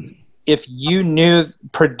trip, if you knew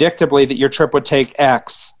predictably that your trip would take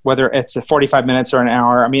X, whether it's 45 minutes or an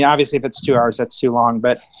hour, I mean, obviously if it's 2 hours, that's too long.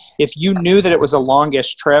 But if you knew that it was a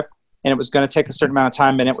longish trip and it was going to take a certain amount of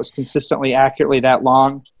time and it was consistently, accurately that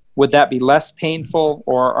long, would that be less painful,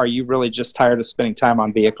 or are you really just tired of spending time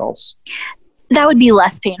on vehicles? That would be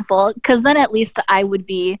less painful, because then at least I would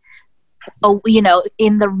be, in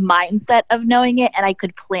the mindset of knowing it, and I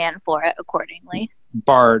could plan for it accordingly.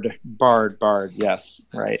 Barred. Yes,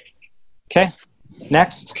 right. Okay,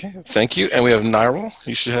 next. Okay, thank you. And we have Nyril.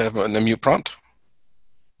 You should have an unmute prompt.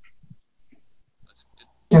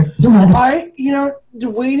 The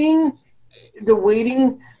waiting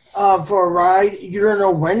for a ride, you don't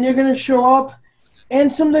know when they're going to show up, and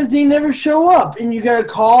sometimes they never show up, and you got to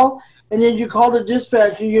call, and then you call the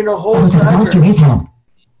dispatch, and hold tracker.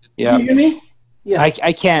 Yeah. You hear me? Yeah.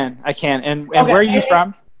 I can. And where are you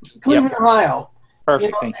from? Cleveland, Ohio.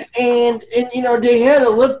 Perfect. Thank you. And they had a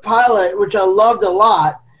Lyft pilot, which I loved a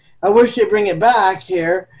lot. I wish they'd bring it back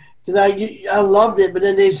here because I loved it. But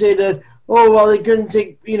then they say that, they couldn't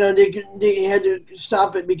take, they had to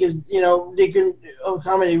stop it because, they couldn't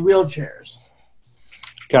accommodate wheelchairs.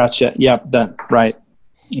 Gotcha. Yep. Right.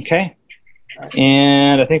 Okay.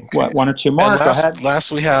 And I think, 1 or 2 more? Go ahead.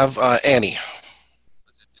 Last we have Annie.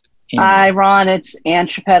 Hi, Ron. It's Ann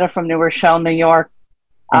Chiappetta from New Rochelle, New York.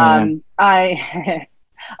 I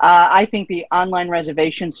think the online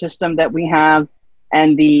reservation system that we have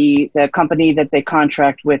and the company that they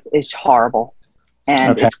contract with is horrible,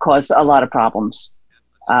 and it's caused a lot of problems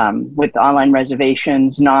with online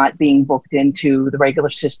reservations not being booked into the regular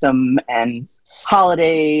system and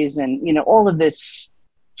holidays and all of this.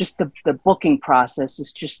 Just the booking process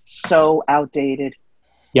is just so outdated.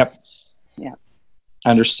 Yep. Yeah.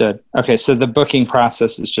 Understood. Okay, so the booking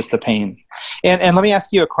process is just a pain. And let me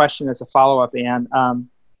ask you a question as a follow-up, Anne.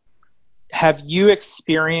 Have you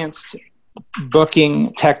experienced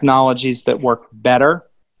booking technologies that work better,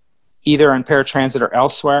 either in paratransit or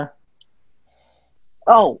elsewhere?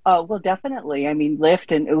 Well, definitely. I mean,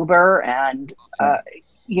 Lyft and Uber and,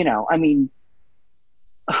 I mean,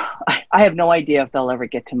 I have no idea if they'll ever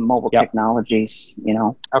get to mobile technologies, Okay.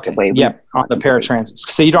 On the paratransit.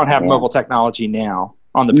 So you don't have mobile technology now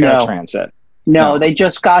on the paratransit? No, they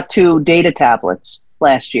just got to data tablets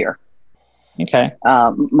last year. Okay.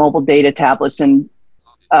 Mobile data tablets, and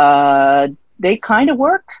they kind of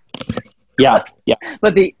work. Yeah.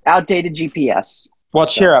 But the outdated GPS. Well,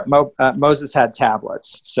 cheer up. Moses had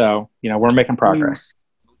tablets, so we're making progress.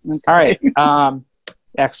 Okay. All right.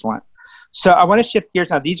 Excellent. So I want to shift gears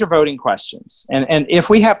now. These are voting questions, and if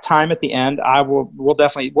we have time at the end,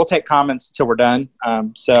 we'll take comments till we're done.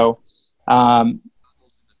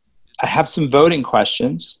 I have some voting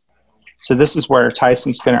questions. So this is where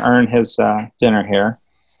Tyson's going to earn his dinner here.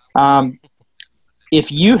 If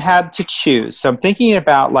you had to choose, so I'm thinking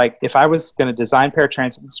about if I was going to design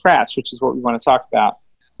paratransit from scratch, which is what we want to talk about,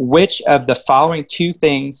 which of the following two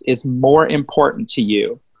things is more important to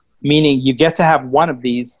you? Meaning you get to have one of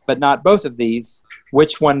these, but not both of these.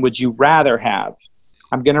 Which one would you rather have?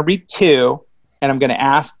 I'm going to read two, and I'm going to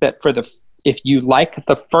ask that if you like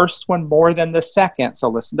the first one more than the second, so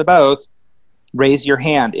listen to both, raise your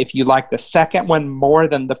hand. If you like the second one more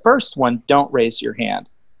than the first one, don't raise your hand.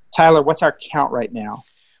 Tyler, what's our count right now?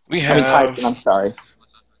 We have Tyson, I'm sorry.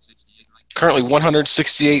 Currently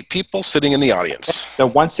 168 people sitting in the audience. So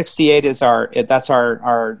 168 is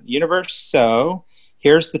our universe. So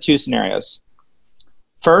here's the two scenarios.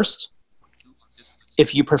 First,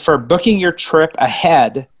 if you prefer booking your trip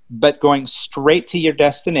ahead but going straight to your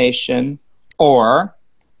destination, or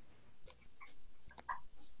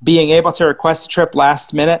being able to request a trip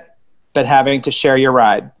last minute but having to share your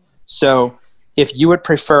ride. So if you would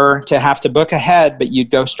prefer to have to book ahead but you'd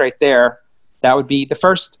go straight there, that would be the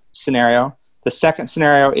first scenario. The second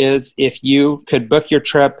scenario is if you could book your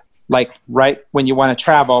trip right when you want to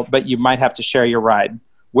travel, but you might have to share your ride.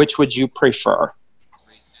 Which would you prefer?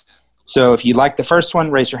 So if you like the first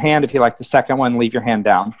one, raise your hand. If you like the second one, leave your hand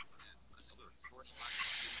down.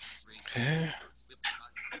 Okay.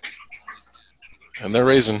 And they're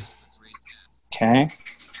raising. Okay.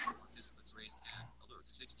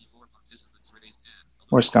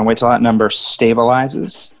 We're just going to wait till that number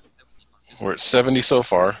stabilizes. We're at 70 so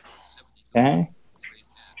far. Okay.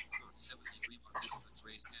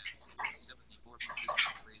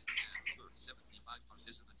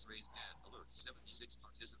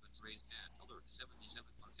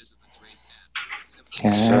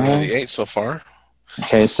 Okay. 78 so far.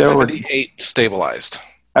 Okay, so 78 stabilized.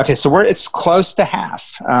 Okay, so it's close to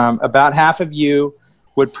half. About half of you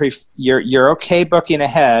would you're okay booking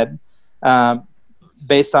ahead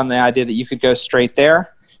based on the idea that you could go straight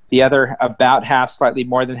there. The other, about half, slightly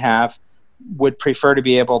more than half, would prefer to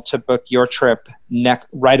be able to book your trip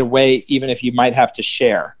right away, even if you might have to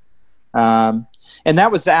share. And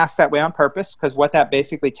that was asked that way on purpose, because what that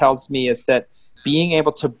basically tells me is that being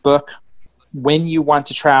able to book when you want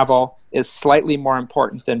to travel is slightly more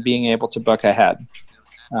important than being able to book ahead.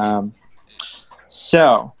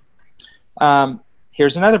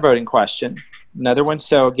 Here's another voting question. Another one.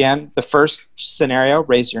 So again, the first scenario,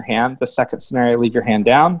 raise your hand. The second scenario, leave your hand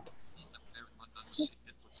down.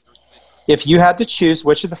 If you had to choose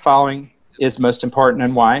which of the following is most important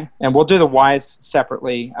and why, and we'll do the whys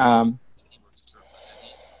separately.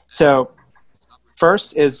 So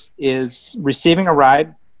first is receiving a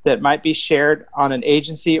ride that might be shared on an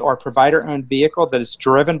agency or provider-owned vehicle that is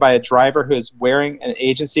driven by a driver who is wearing an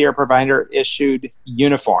agency or provider-issued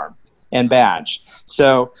uniform and badge.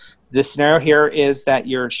 So the scenario here is that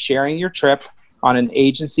you're sharing your trip on an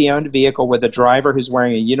agency-owned vehicle with a driver who's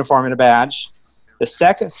wearing a uniform and a badge. The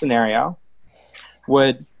second scenario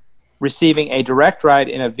would receiving a direct ride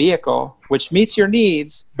in a vehicle which meets your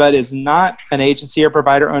needs but is not an agency or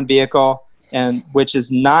provider-owned vehicle and which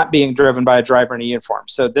is not being driven by a driver in a uniform.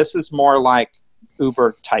 So this is more like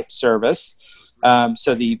Uber-type service.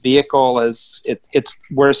 So the vehicle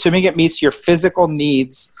we're assuming it meets your physical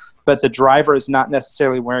needs, but the driver is not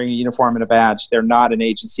necessarily wearing a uniform and a badge. They're not an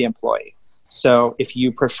agency employee. So if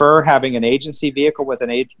you prefer having an agency vehicle with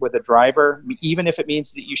a driver, even if it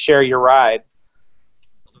means that you share your ride,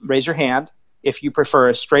 raise your hand. If you prefer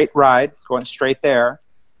a straight ride, going straight there,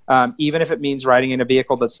 even if it means riding in a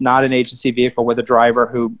vehicle that's not an agency vehicle with a driver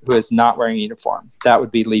who is not wearing a uniform, that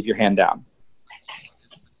would be leave your hand down.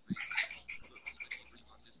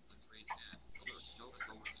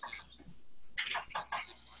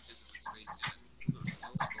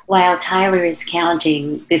 While Tyler is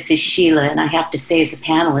counting, this is Sheila, and I have to say as a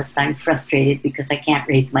panelist, I'm frustrated because I can't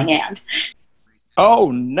raise my hand.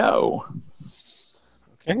 Oh, no.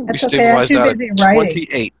 Okay, we stabilized that at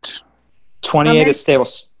 28. 28 is stable.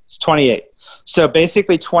 It's 28. So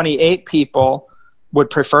basically 28 people would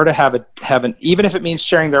prefer to have an, even if it means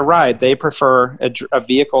sharing their ride, they prefer a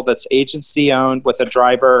vehicle that's agency owned with a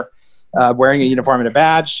driver wearing a uniform and a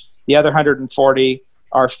badge. The other 140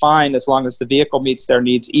 are fine as long as the vehicle meets their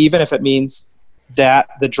needs, even if it means that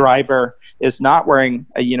the driver is not wearing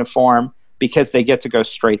a uniform, because they get to go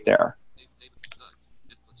straight there.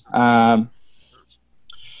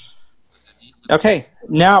 Okay,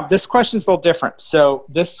 now this question is a little different. So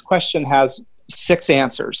this question has 6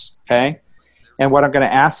 answers, okay? And what I'm going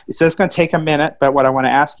to ask, so it's going to take a minute, but what I want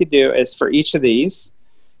to ask you to do is for each of these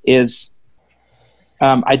is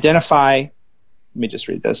identify, let me just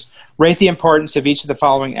read this, rate the importance of each of the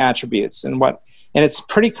following attributes. And it's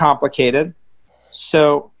pretty complicated.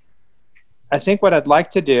 So I think what I'd like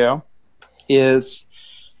to do is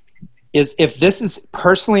if this is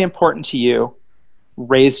personally important to you,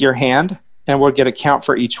 raise your hand and we'll get a count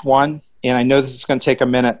for each one. And I know this is going to take a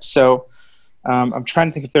minute. So I'm trying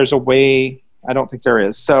to think if there's a way. I don't think there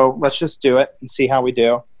is. So let's just do it and see how we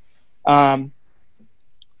do.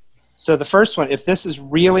 So the first one, if this is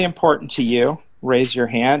really important to you, raise your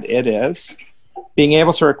hand. It is. Being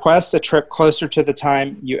able to request a trip closer to the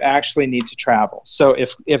time you actually need to travel. So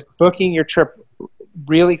if booking your trip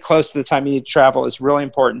really close to the time you need to travel is really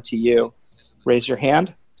important to you, raise your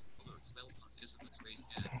hand.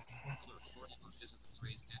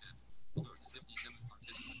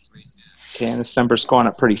 Okay, and this number's going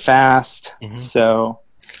up pretty fast. So,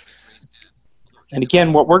 and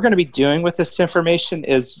again, what we're going to be doing with this information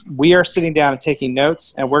is we are sitting down and taking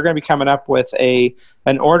notes, and we're going to be coming up with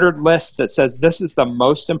an ordered list that says this is the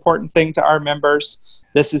most important thing to our members.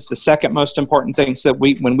 This is the second most important thing. So that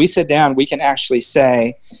when we sit down, we can actually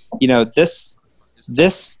say, you know, this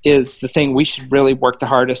is the thing we should really work the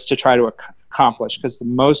hardest to try to accomplish, because the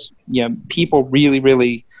most, you know, people really,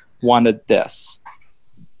 really wanted this.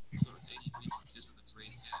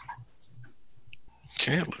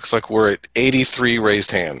 Okay, it looks like we're at 83 raised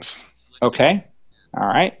hands. Okay, all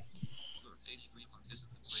right.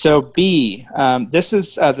 So B, this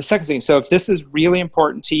is the second thing. So if this is really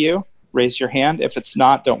important to you, raise your hand. If it's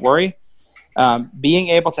not, don't worry. Being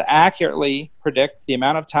able to accurately predict the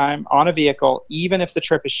amount of time on a vehicle, even if the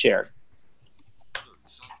trip is shared.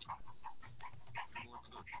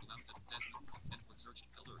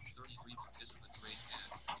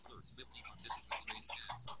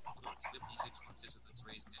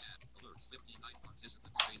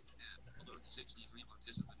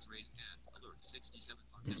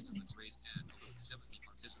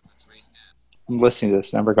 I'm listening to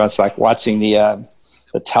this number. It's like watching the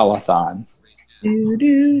telethon. Need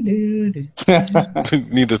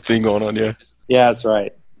the thing going on, yeah. Yeah, that's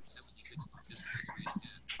right.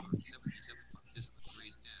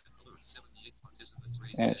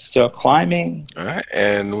 And it's still climbing. All right,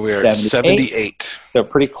 and we're at 78. So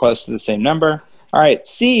pretty close to the same number. All right,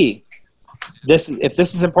 C. If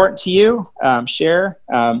this is important to you, share.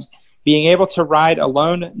 Being able to ride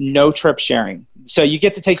alone, no trip sharing. So you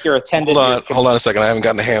get to take your attendant. Hold on a second. I haven't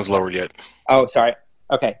gotten the hands lowered yet. Oh, sorry.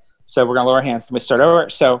 Okay. So we're going to lower hands. Let me start over.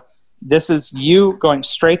 So this is you going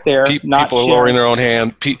straight there. People are lowering their own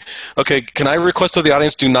hand. Okay. Can I request of the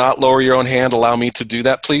audience, do not lower your own hand. Allow me to do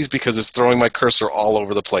that, please, because it's throwing my cursor all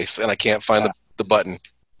over the place and I can't find the button.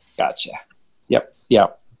 Gotcha.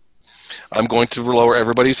 Yep. I'm going to lower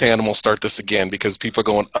everybody's hand and we'll start this again because people are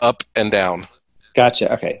going up and down.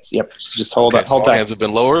 Gotcha. Okay. So, yep. So just hold on. All hands have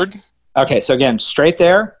been lowered. Okay. So again, straight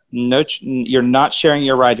there. No, you're not sharing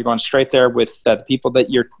your ride. You're going straight there with the people that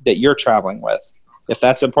you're traveling with. If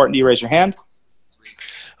that's important to you, raise your hand.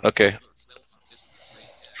 Okay.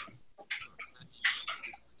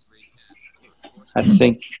 I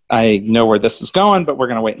think I know where this is going, but we're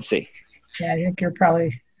going to wait and see. Yeah, I think you're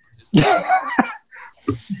probably.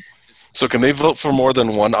 So can they vote for more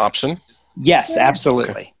than one option? Yes,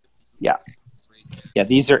 absolutely. Okay. Yeah,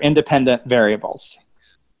 these are independent variables.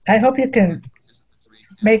 I hope you can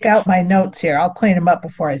make out my notes here. I'll clean them up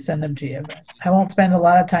before I send them to you. But I won't spend a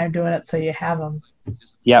lot of time doing it, so you have them.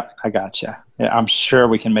 Yep, I gotcha. Yeah, I'm sure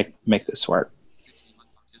we can make this work.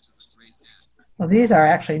 Well, these are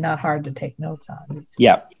actually not hard to take notes on.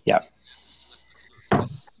 Yep.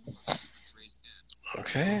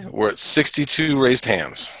 Okay, we're at 62 raised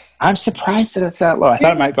hands. I'm surprised that it's that low. I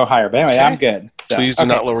thought it might go higher, but anyway, Okay. I'm good. So, Please do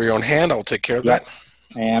not lower your own hand. I'll take care of that.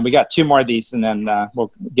 And we got 2 more of these, and then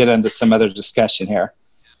we'll get into some other discussion here.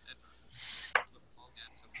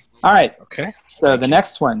 All right. Okay. So the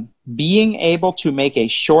next one, being able to make a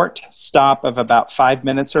short stop of about 5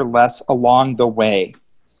 minutes or less along the way.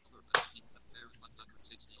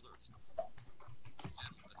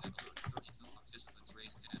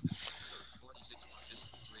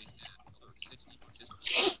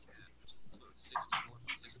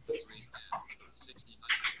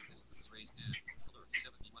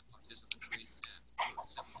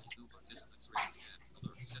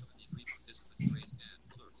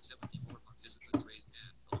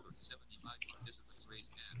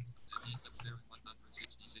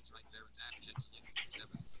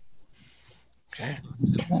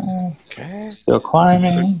 Still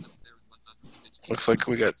climbing. Looks like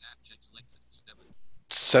we got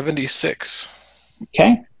 76.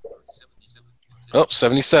 Okay. Oh,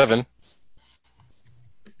 77.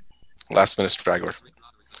 Last minute straggler.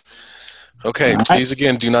 Okay, right. Please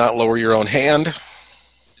again, do not lower your own hand.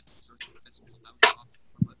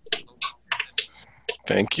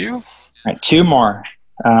 Thank you. All right, 2 more.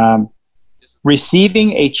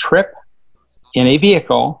 Receiving a trip in a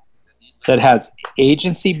vehicle that has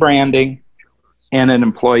agency branding and an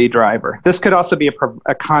employee driver. This could also be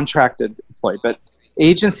a contracted employee, but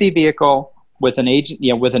agency vehicle with an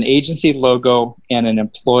agency logo and an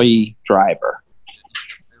employee driver.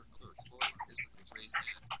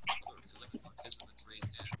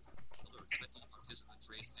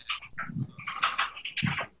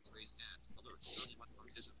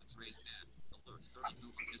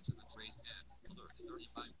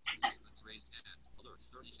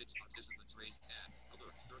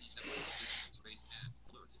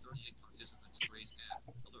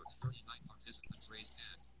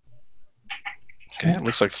 Okay, it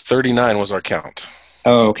looks like 39 was our count.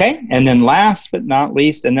 Okay, and then last but not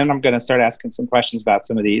least, and then I'm going to start asking some questions about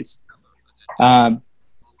some of these.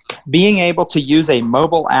 Being able to use a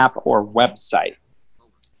mobile app or website.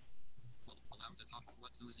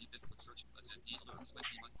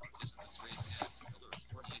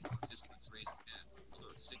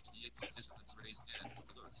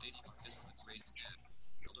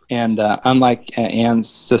 And unlike Ann's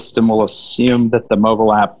system, will assume that the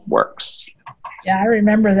mobile app works. Yeah, I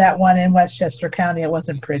remember that one in Westchester County. It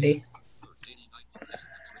wasn't pretty.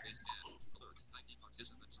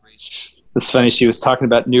 It's funny. She was talking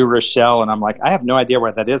about New Rochelle, and I'm like, I have no idea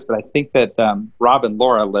where that is, but I think that Rob and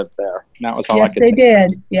Laura lived there. And that was all I could think.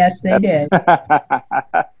 Did. Yes, they did.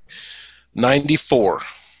 94.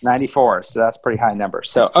 94. So that's a pretty high number.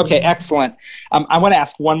 So, okay, excellent. I want to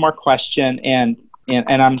ask one more question, and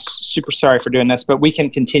I'm super sorry for doing this, but we can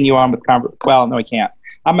continue on with well, no, we can't.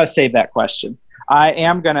 I'm going to save that question. I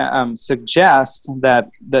am going to suggest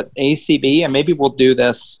that ACB, and maybe we'll do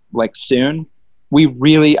this like soon.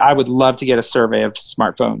 I would love to get a survey of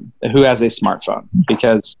who has a smartphone,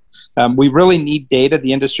 because we really need data.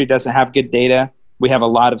 The industry doesn't have good data. We have a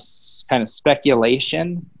lot of kind of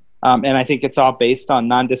speculation, and I think it's all based on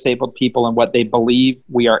non-disabled people and what they believe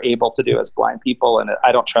we are able to do as blind people, and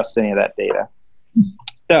I don't trust any of that data.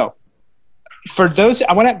 So for those,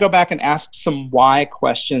 I want to go back and ask some why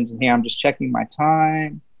questions. And here I'm just checking my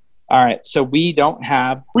time. All right, so we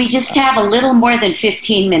just have a little more than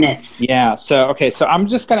 15 minutes. Yeah, so I'm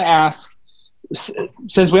just going to ask,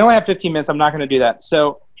 since we only have 15 minutes, I'm not going to do that.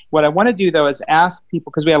 So what I want to do, though, is ask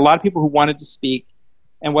people, because we had a lot of people who wanted to speak,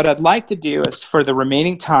 and what I'd like to do is, for the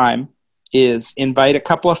remaining time, is invite a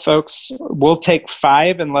couple of folks. We'll take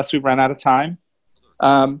 5 unless we run out of time,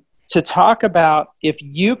 to talk about if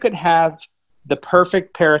you could have the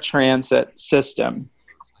perfect paratransit system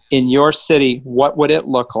in your city, what would it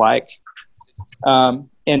look like?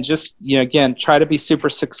 And just, again, try to be super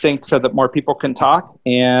succinct so that more people can talk,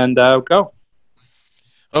 and go.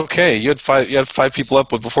 Okay, you had five people up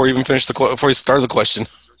before you even finished before you started the question.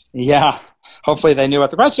 Yeah, hopefully they knew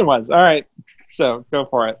what the question was. All right, so go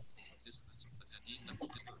for it.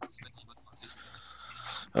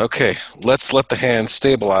 Okay, let's let the hand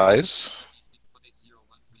stabilize.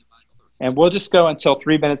 And we'll just go until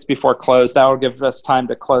 3 minutes before close. That will give us time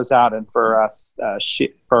to close out and for us,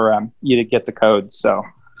 for you to get the code. So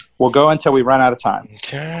we'll go until we run out of time.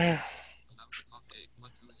 Okay.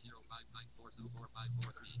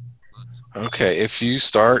 Okay, if you're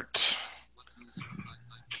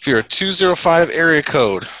a 205 area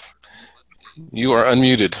code, you are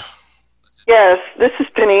unmuted. Yes, this is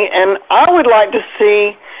Penny, and I would like to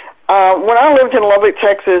see, when I lived in Lubbock,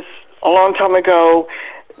 Texas a long time ago,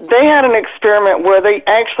 they had an experiment where they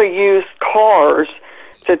actually used cars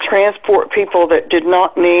to transport people that did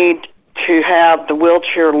not need to have the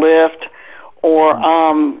wheelchair lift or,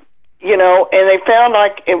 and they found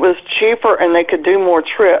like it was cheaper and they could do more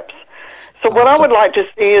trips. So what I would like to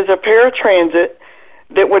see is a paratransit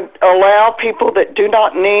that would allow people that do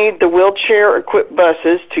not need the wheelchair-equipped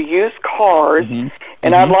buses to use cars,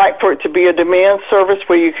 and I'd like for it to be a demand service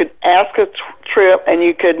where you could ask a trip and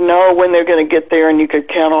you could know when they're going to get there and you could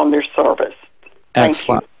count on their service.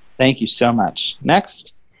 Excellent. Thank you so much.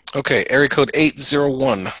 Next. Okay, area code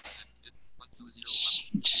 801.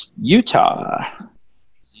 Utah.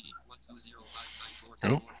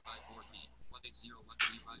 Oh.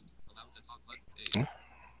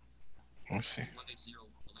 Let's see.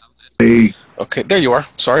 Hey. Okay, there you are.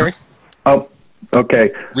 Sorry. Oh, okay.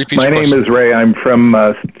 Repeat My your name question. is Ray. I'm from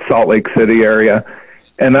Salt Lake City area,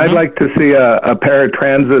 And I'd like to see a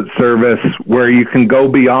paratransit service where you can go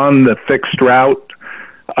beyond the fixed route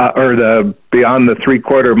beyond the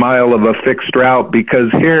 3/4 mile of a fixed route, because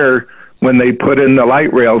here, when they put in the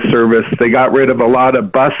light rail service, they got rid of a lot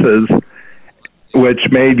of buses, which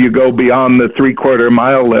made you go beyond the 3/4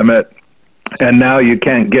 mile limit. And now you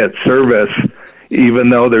can't get service, even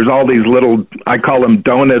though there's all these little, I call them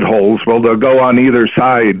donut holes. Well, they'll go on either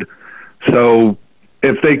side. So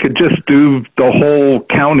if they could just do the whole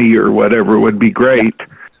county or whatever would be great.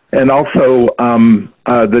 And also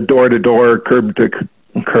the door-to-door,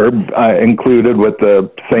 curb-to-curb included with the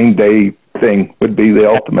same-day thing would be the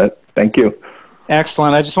ultimate. Thank you.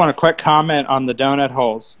 Excellent. I just want a quick comment on the donut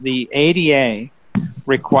holes. The ADA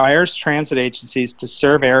requires transit agencies to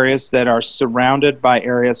serve areas that are surrounded by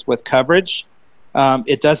areas with coverage.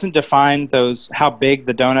 It doesn't define how big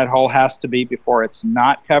the donut hole has to be before it's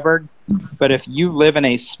not covered. But if you live in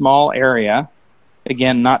a small area,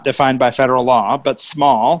 again, not defined by federal law, but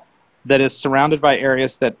small, that is surrounded by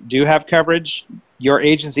areas that do have coverage, your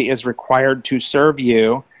agency is required to serve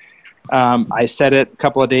you. I said it a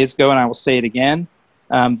couple of days ago, and I will say it again.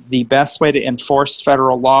 The best way to enforce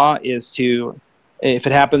federal law is to, if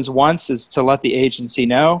it happens once, is to let the agency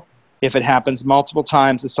know. If it happens multiple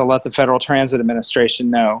times, is to let the Federal Transit Administration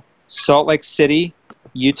know. Salt Lake City,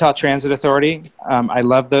 Utah Transit Authority, I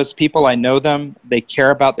love those people. I know them. They care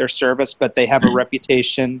about their service, but they have a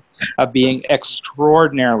reputation of being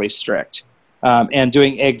extraordinarily strict and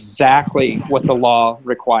doing exactly what the law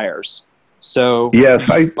requires. So yes,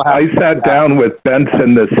 I sat down with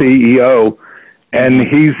Benson, the CEO, and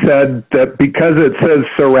he said that because it says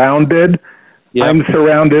surrounded, yep. I'm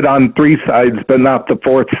surrounded on 3 sides, but not the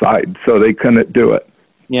 4th side, so they couldn't do it.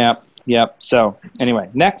 Yep. So anyway,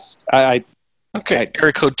 next. Okay,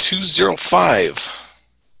 area code 205.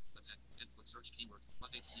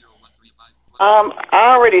 I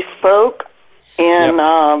already spoke,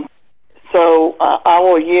 and so I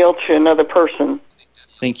will yield to another person.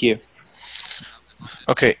 Thank you.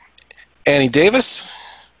 Okay, Annie Davis,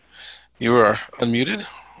 you are unmuted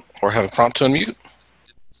or have a prompt to unmute.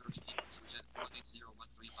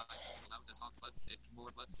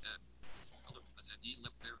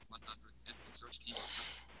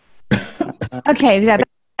 Okay, is that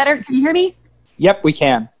better? Can you hear me? Yep, we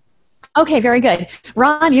can. Okay, very good.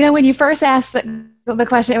 Ron, when you first asked the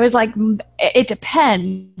question, it was like, it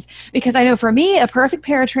depends. Because I know for me, a perfect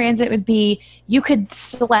paratransit would be, you could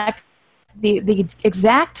select the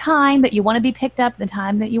exact time that you want to be picked up, the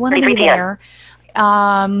time that you want to be there.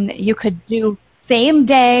 You could do same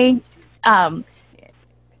day.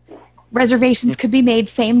 Reservations could be made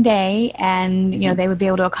same day, and they would be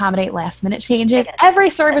able to accommodate last minute changes. Every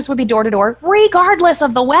service would be door to door, regardless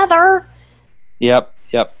of the weather. Yep.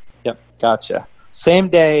 Gotcha. Same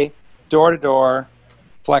day, door to door,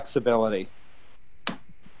 flexibility.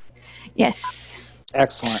 Yes.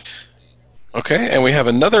 Excellent. Okay, and we have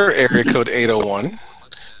another area code 801.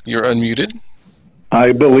 You're unmuted.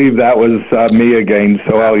 I believe that was me again,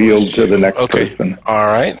 so I'll yield to the next person. All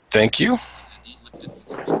right, thank you.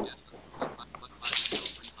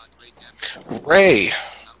 Ray,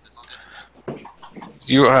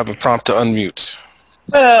 you have a prompt to unmute.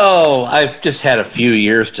 Well, I've just had a few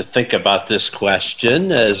years to think about this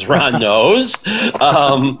question, as Ron knows.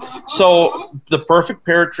 So the perfect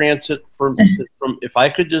paratransit from if I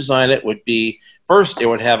could design it would be, first, it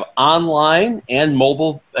would have online and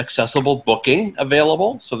mobile accessible booking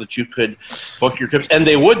available so that you could book your trips, and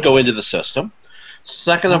they would go into the system.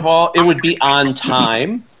 Second of all, it would be on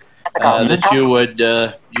time. That you would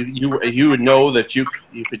you would know that you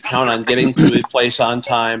could count on getting to the place on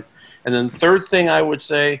time. And then third thing I would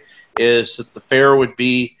say is that the fare would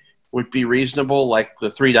be reasonable, like the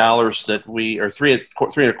 $3 that we, or three and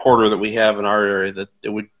a quarter that we have in our area, that it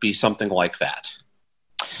would be something like that.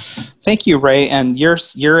 Thank you, Ray. And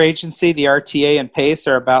your agency, the RTA and PACE,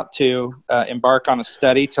 are about to embark on a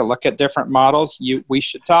study to look at different models. We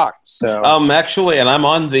should talk. So actually, and I'm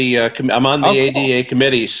on the ADA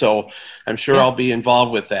committee, so I'm sure I'll be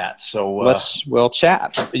involved with that. So we'll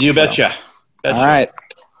chat. You betcha. All right.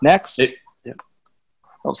 Next.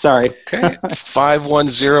 Oh, sorry. Okay.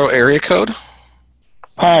 510 area code.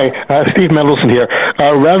 Hi, Steve Mendelson here.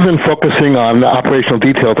 Rather than focusing on operational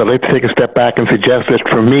details, I'd like to take a step back and suggest that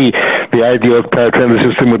for me, the ideal paratransit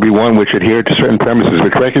system would be one which adhered to certain premises,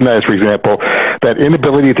 which recognize, for example, that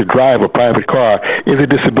inability to drive a private car is a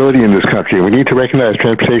disability in this country. We need to recognize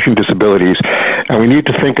transportation disabilities, and we need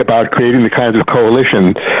to think about creating the kinds of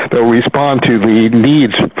coalition that will respond to the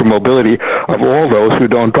needs for mobility of all those who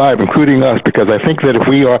don't drive, including us, because I think that if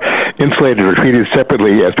we are insulated or treated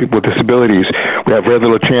separately as people with disabilities, we have very little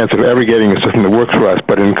little chance of ever getting a system that works for us.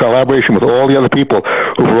 But in collaboration with all the other people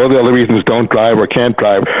who, for all the other reasons, don't drive or can't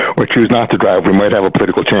drive or choose not to drive, we might have a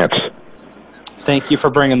political chance. Thank you for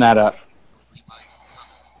bringing that up.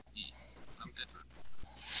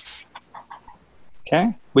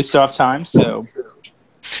 Okay, we still have time, so.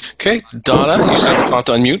 Okay, Donna, you should have a prompt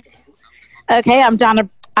to unmute. Okay, I'm Donna.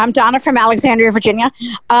 I'm Donna from Alexandria, Virginia.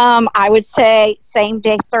 I would say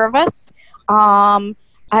same-day service.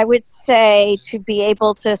 I would say to be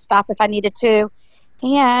able to stop if I needed to,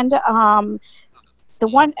 and the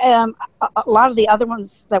one, a lot of the other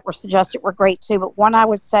ones that were suggested were great too. But one I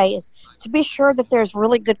would say is to be sure that there's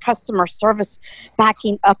really good customer service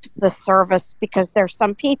backing up the service, because there's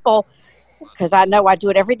some people, because I know I do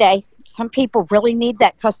it every day. Some people really need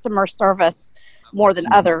that customer service more than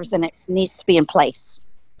others, and it needs to be in place.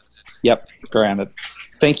 Yep, granted.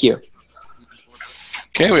 Thank you.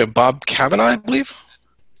 Okay, we have Bob Kavanaugh, I believe.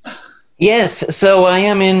 Yes, so I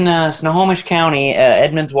am in Snohomish County,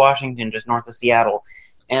 Edmonds, Washington, just north of Seattle.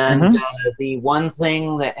 And the one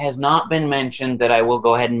thing that has not been mentioned that I will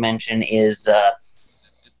go ahead and mention is,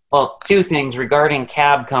 well, two things regarding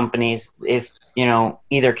cab companies. If, you know,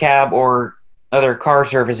 either cab or other car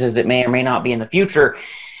services that may or may not be in the future,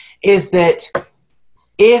 is that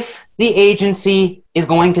if the agency is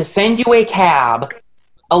going to send you a cab,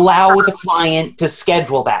 allow the client to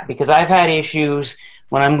schedule that, because I've had issues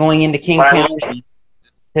when I'm going into King County,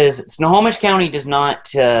 because Snohomish County does not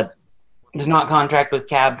contract with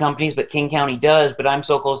cab companies, but King County does. But I'm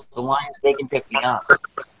so close to the line that they can pick me up.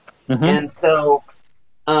 And so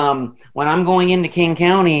when I'm going into King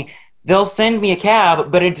County, they'll send me a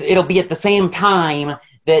cab, but it'll be at the same time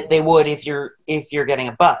that they would if you're getting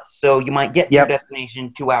a bus. So you might get to your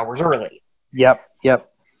destination 2 hours early. Yep.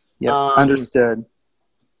 Understood.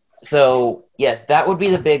 So yes, that would be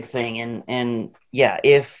the big thing, and yeah,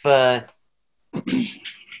 if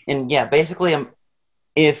basically,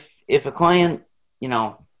 if a client, you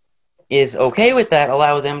know, is okay with that,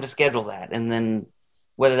 allow them to schedule that, and then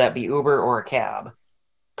whether that be Uber or a cab.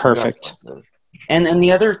 Perfect. And then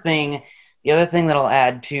the other thing that I'll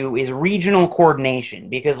add to is regional coordination,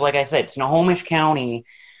 because like I said, Snohomish County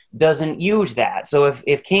doesn't use that. So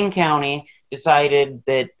if King County decided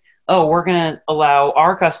that, oh, we're going to allow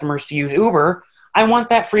our customers to use Uber, I want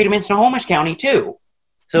that freedom in Snohomish County too.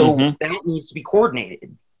 So that needs to be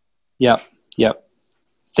coordinated. Yep.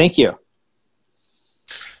 Thank you.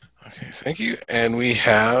 Okay, thank you. And we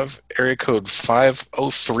have area code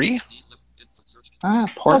 503.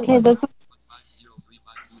 Portland. Okay, this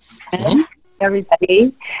is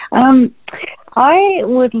everybody. I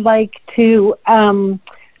would like to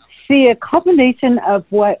see a combination of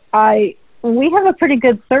we have a pretty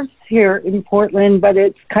good service here in Portland, but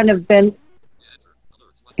it's kind of been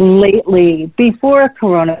lately before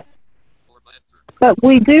Corona. But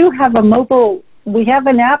we do have we have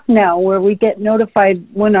an app now where we get notified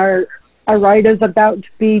when our ride is about to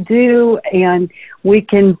be due, and we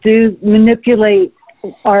can manipulate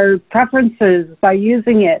our preferences by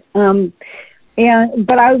using it.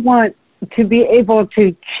 But I want to be able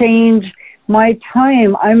to change my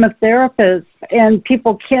time. I'm a therapist, and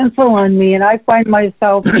people cancel on me, and I find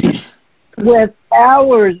myself with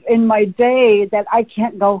hours in my day that I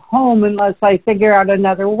can't go home unless I figure out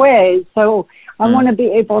another way. So I want to be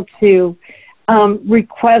able to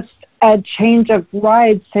request a change of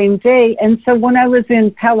ride same day. And so when I was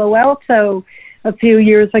in Palo Alto a few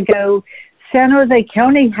years ago, San Jose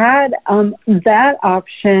County had that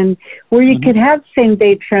option where you could have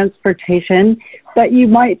same-day transportation, but you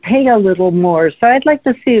might pay a little more. So I'd like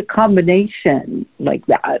to see a combination like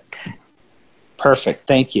that. Perfect.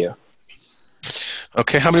 Thank you.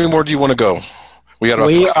 Okay, how many more do you want to go? We got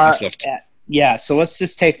about 5 minutes left. Yeah, so let's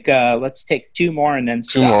just take two more and then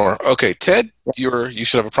stop. Two more. Okay, Ted, you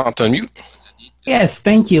should have a prompt to unmute. Yes,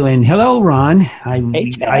 thank you, and hello, Ron.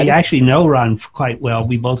 Hey, Ted. I actually know Ron quite well.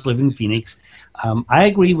 We both live in Phoenix. I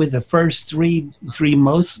agree with the first three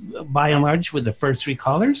most, by and large, with the first three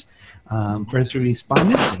callers, first three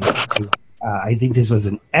respondents. I think this was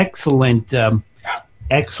an excellent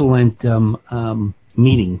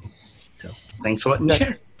meeting. So thanks for letting me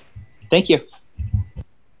share. Thank you.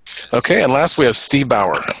 Okay, and last we have Steve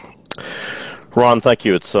Bauer. Ron, thank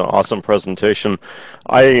you. It's an awesome presentation.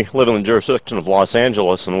 I live in the jurisdiction of Los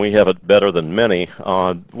Angeles, and we have it better than many.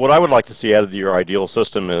 What I would like to see added to your ideal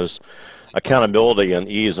system is accountability and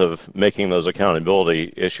ease of making those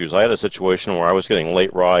accountability issues. I had a situation where I was getting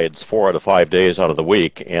late rides 4 out of 5 days out of the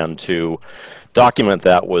week, and to document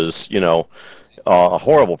that was, a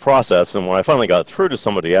horrible process. And when I finally got through to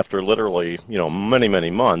somebody after literally, many, many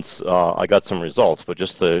months, I got some results. But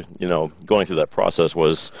just the, going through that process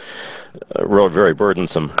was really very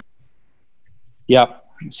burdensome. Yep.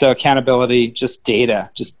 So accountability, just data,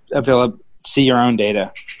 just see your own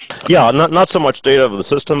data. Yeah, not so much data of the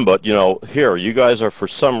system, but here you guys are for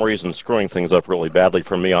some reason screwing things up really badly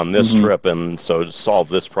for me on this trip, and so to solve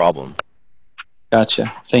this problem.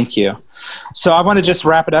 Gotcha. Thank you. So I want to just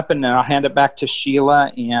wrap it up, and then I'll hand it back to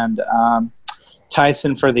Sheila and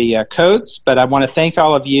Tyson for the codes. But I want to thank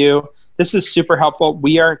all of you. This is super helpful.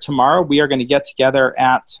 Tomorrow we are going to get together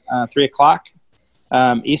at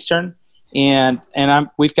 3:00 Eastern, and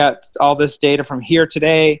we've got all this data from here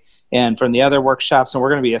today and from the other workshops, and we're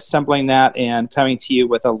going to be assembling that and coming to you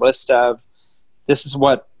with a list of this is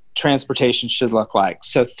what transportation should look like.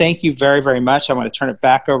 So thank you very, very much. I want to turn it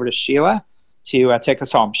back over to Sheila to take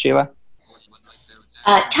us home. Sheila?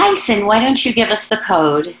 Tyson, why don't you give us the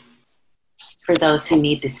code for those who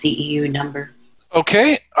need the CEU number?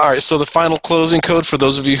 Okay. All right. So the final closing code for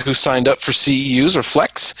those of you who signed up for CEUs or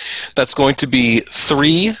Flex, that's going to be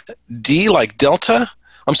 3D like Delta.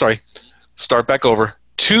 I'm sorry. Start back over.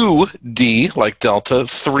 2D like Delta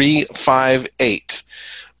 358.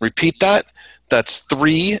 Repeat that. That's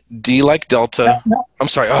 3D like Delta. I'm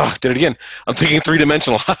sorry. Oh, did it again. I'm thinking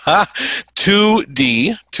three-dimensional.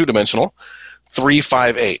 2D, two-dimensional,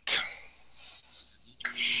 358.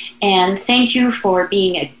 And thank you for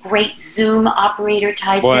being a great Zoom operator,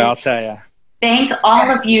 Tyson. Boy, I'll tell you. Thank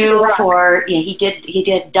all of you for, he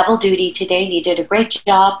did double duty today, and he did a great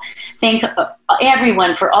job. Thank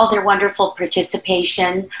everyone for all their wonderful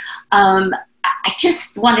participation. I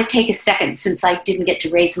just want to take a second, since I didn't get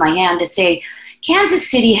to raise my hand, to say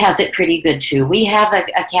Kansas City has it pretty good too. We have a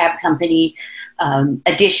cab company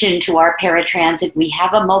addition to our paratransit. We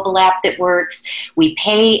have a mobile app that works. We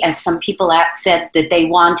pay, as some people said that they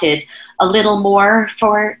wanted, a little more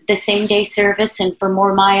for the same day service and for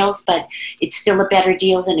more miles, but it's still a better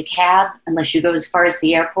deal than a cab unless you go as far as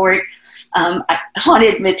the airport. I want to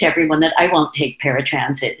admit to everyone that I won't take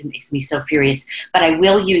paratransit. It makes me so furious, but I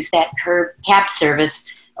will use that cab service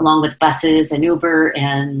along with buses and Uber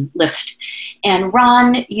and Lyft. And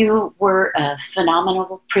Ron, you were a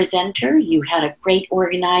phenomenal presenter. You had a great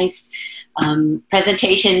organized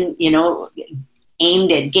presentation,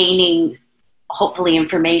 aimed at gaining, hopefully,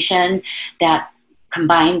 information that,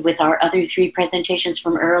 combined with our other three presentations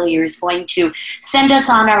from earlier, is going to send us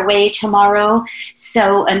on our way tomorrow.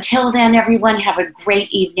 So until then, everyone, have a great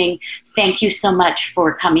evening. Thank you so much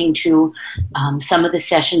for coming to some of the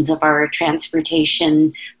sessions of our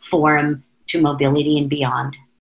Transportation Forum to Mobility and Beyond.